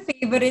is your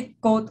favorite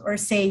quote or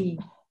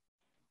saying?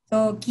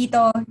 So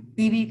Quito,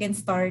 maybe you can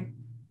start.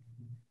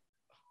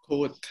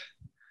 Quote.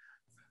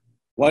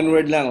 One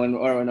word lang,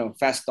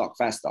 fast talk.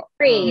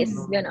 Phrase,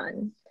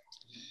 ganon.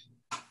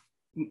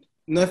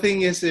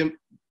 Nothing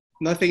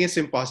is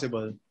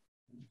impossible.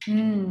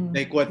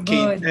 Like what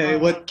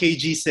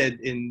KG said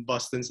in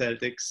Boston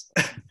Celtics.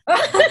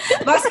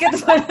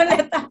 Basketball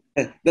ulit.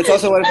 That's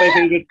also one of my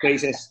favorite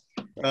phrases.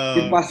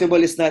 Uh,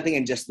 Impossible is nothing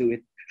and just do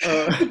it.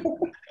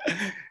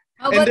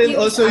 How and about then you,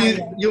 also Aya?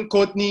 yung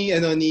quote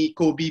ni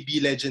Kobe, be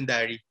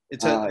legendary.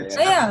 It's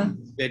Yeah.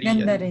 very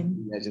Ganda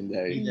rin.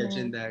 Legendary.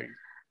 legendary.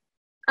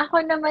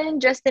 Ako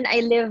naman, Justin, I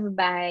live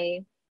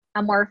by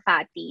Amor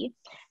Fati.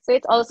 So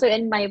it's also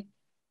in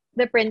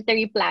the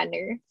Printerie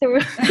planner. So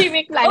we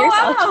make planners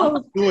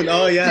also. Cool.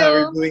 Oh yeah, So,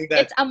 we're doing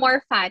that. It's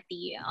Amor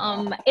Fati.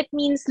 It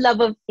means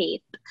love of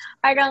faith.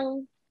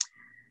 Parang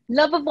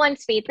love of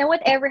one's faith. Now,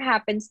 whatever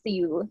happens to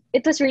you,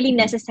 it was really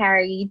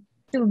necessary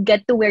to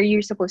get to where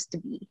you're supposed to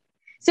be.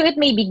 So it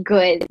may be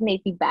good, it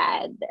may be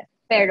bad.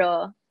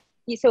 Pero,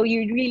 so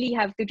you really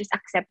have to just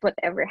accept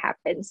whatever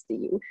happens to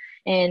you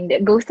and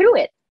go through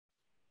it.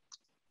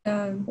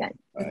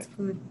 That's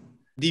good.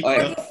 Deep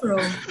Okay. talk. Fro.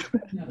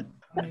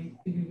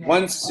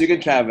 Once you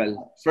can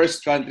travel,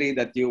 first country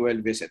that you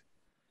will visit.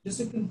 Just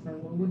to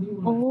confirm, what would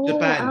you Oh,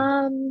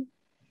 Japan.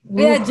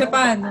 Yeah,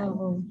 Japan.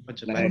 Oh.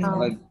 Japan.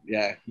 Nice.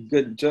 Yeah,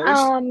 good choice.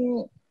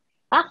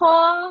 Ako,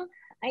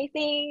 I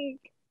think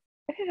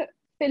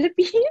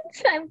Philippines.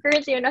 I'm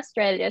currently in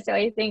Australia, so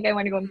I think I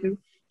want to go to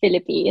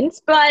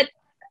Philippines. But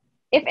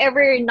if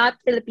ever not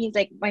Philippines,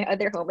 like my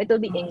other home, it will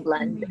be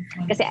England.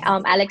 Because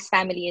Alex's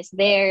family is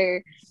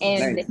there,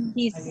 and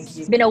Nice.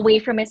 he's been away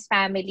from his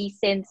family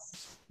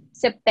since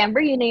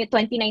September,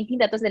 2019.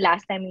 That was the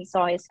last time he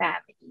saw his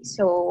family.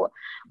 So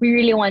we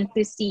really want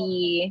to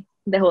see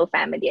the whole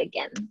family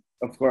again.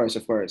 Of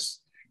course.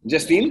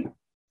 Justine?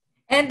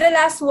 And the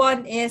last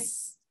one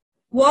is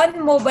one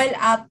mobile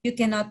app you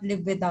cannot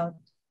live without.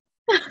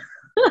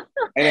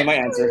 I know my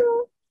answer.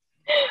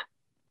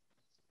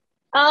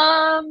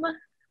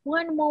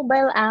 One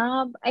mobile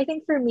app. I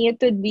think for me it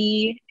would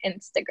be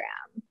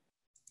Instagram.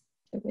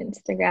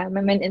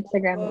 I'm an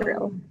Instagram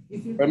girl.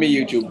 For me,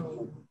 YouTube.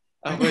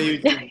 Ako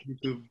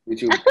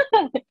YouTube.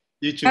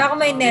 Ako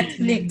may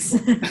Netflix.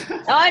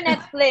 Oh,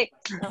 Netflix.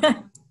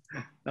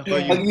 Ako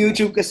Pag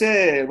YouTube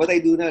kasi, what I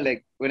do now,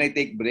 like, when I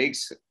take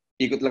breaks,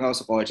 ikot lang ako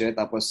sa kotse,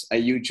 tapos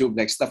I YouTube,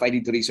 like, stuff I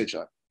need to research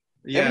on.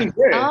 Yeah.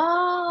 Everywhere.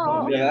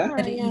 Oh, Yeah.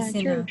 Very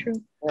easy na. true.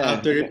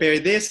 How to repair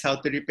this, how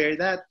to repair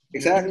that.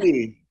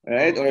 Exactly.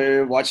 Right?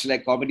 Or watch,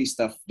 like, comedy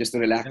stuff just to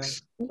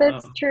relax.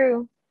 That's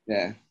true.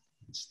 Yeah.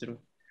 It's true.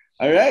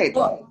 All right.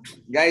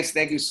 Guys,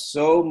 thank you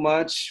so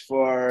much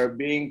for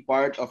being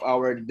part of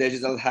our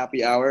digital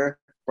happy hour.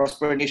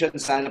 Prosper Nation,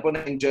 sana po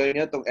na-enjoy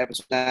nyo itong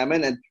episode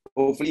namin, and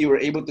hopefully you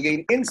were able to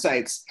gain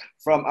insights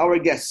from our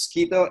guests,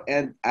 Quito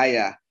and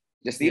Aya.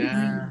 Justine?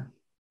 Yeah.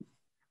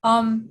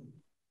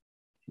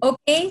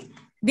 Okay.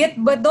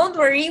 But don't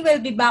worry, we'll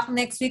be back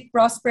next week,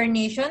 Prosper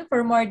Nation,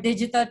 for more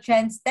digital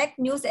trends, tech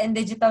news, and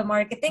digital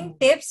marketing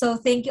tips. So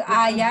thank you,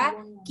 Aya,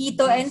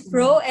 Quito, and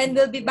Fro, and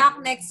we'll be back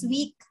next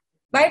week.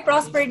 Bye,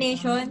 Prosper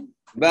Nation.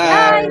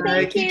 Bye.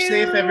 Bye. Thank Keep you.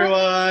 safe,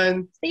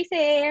 everyone. Stay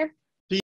safe.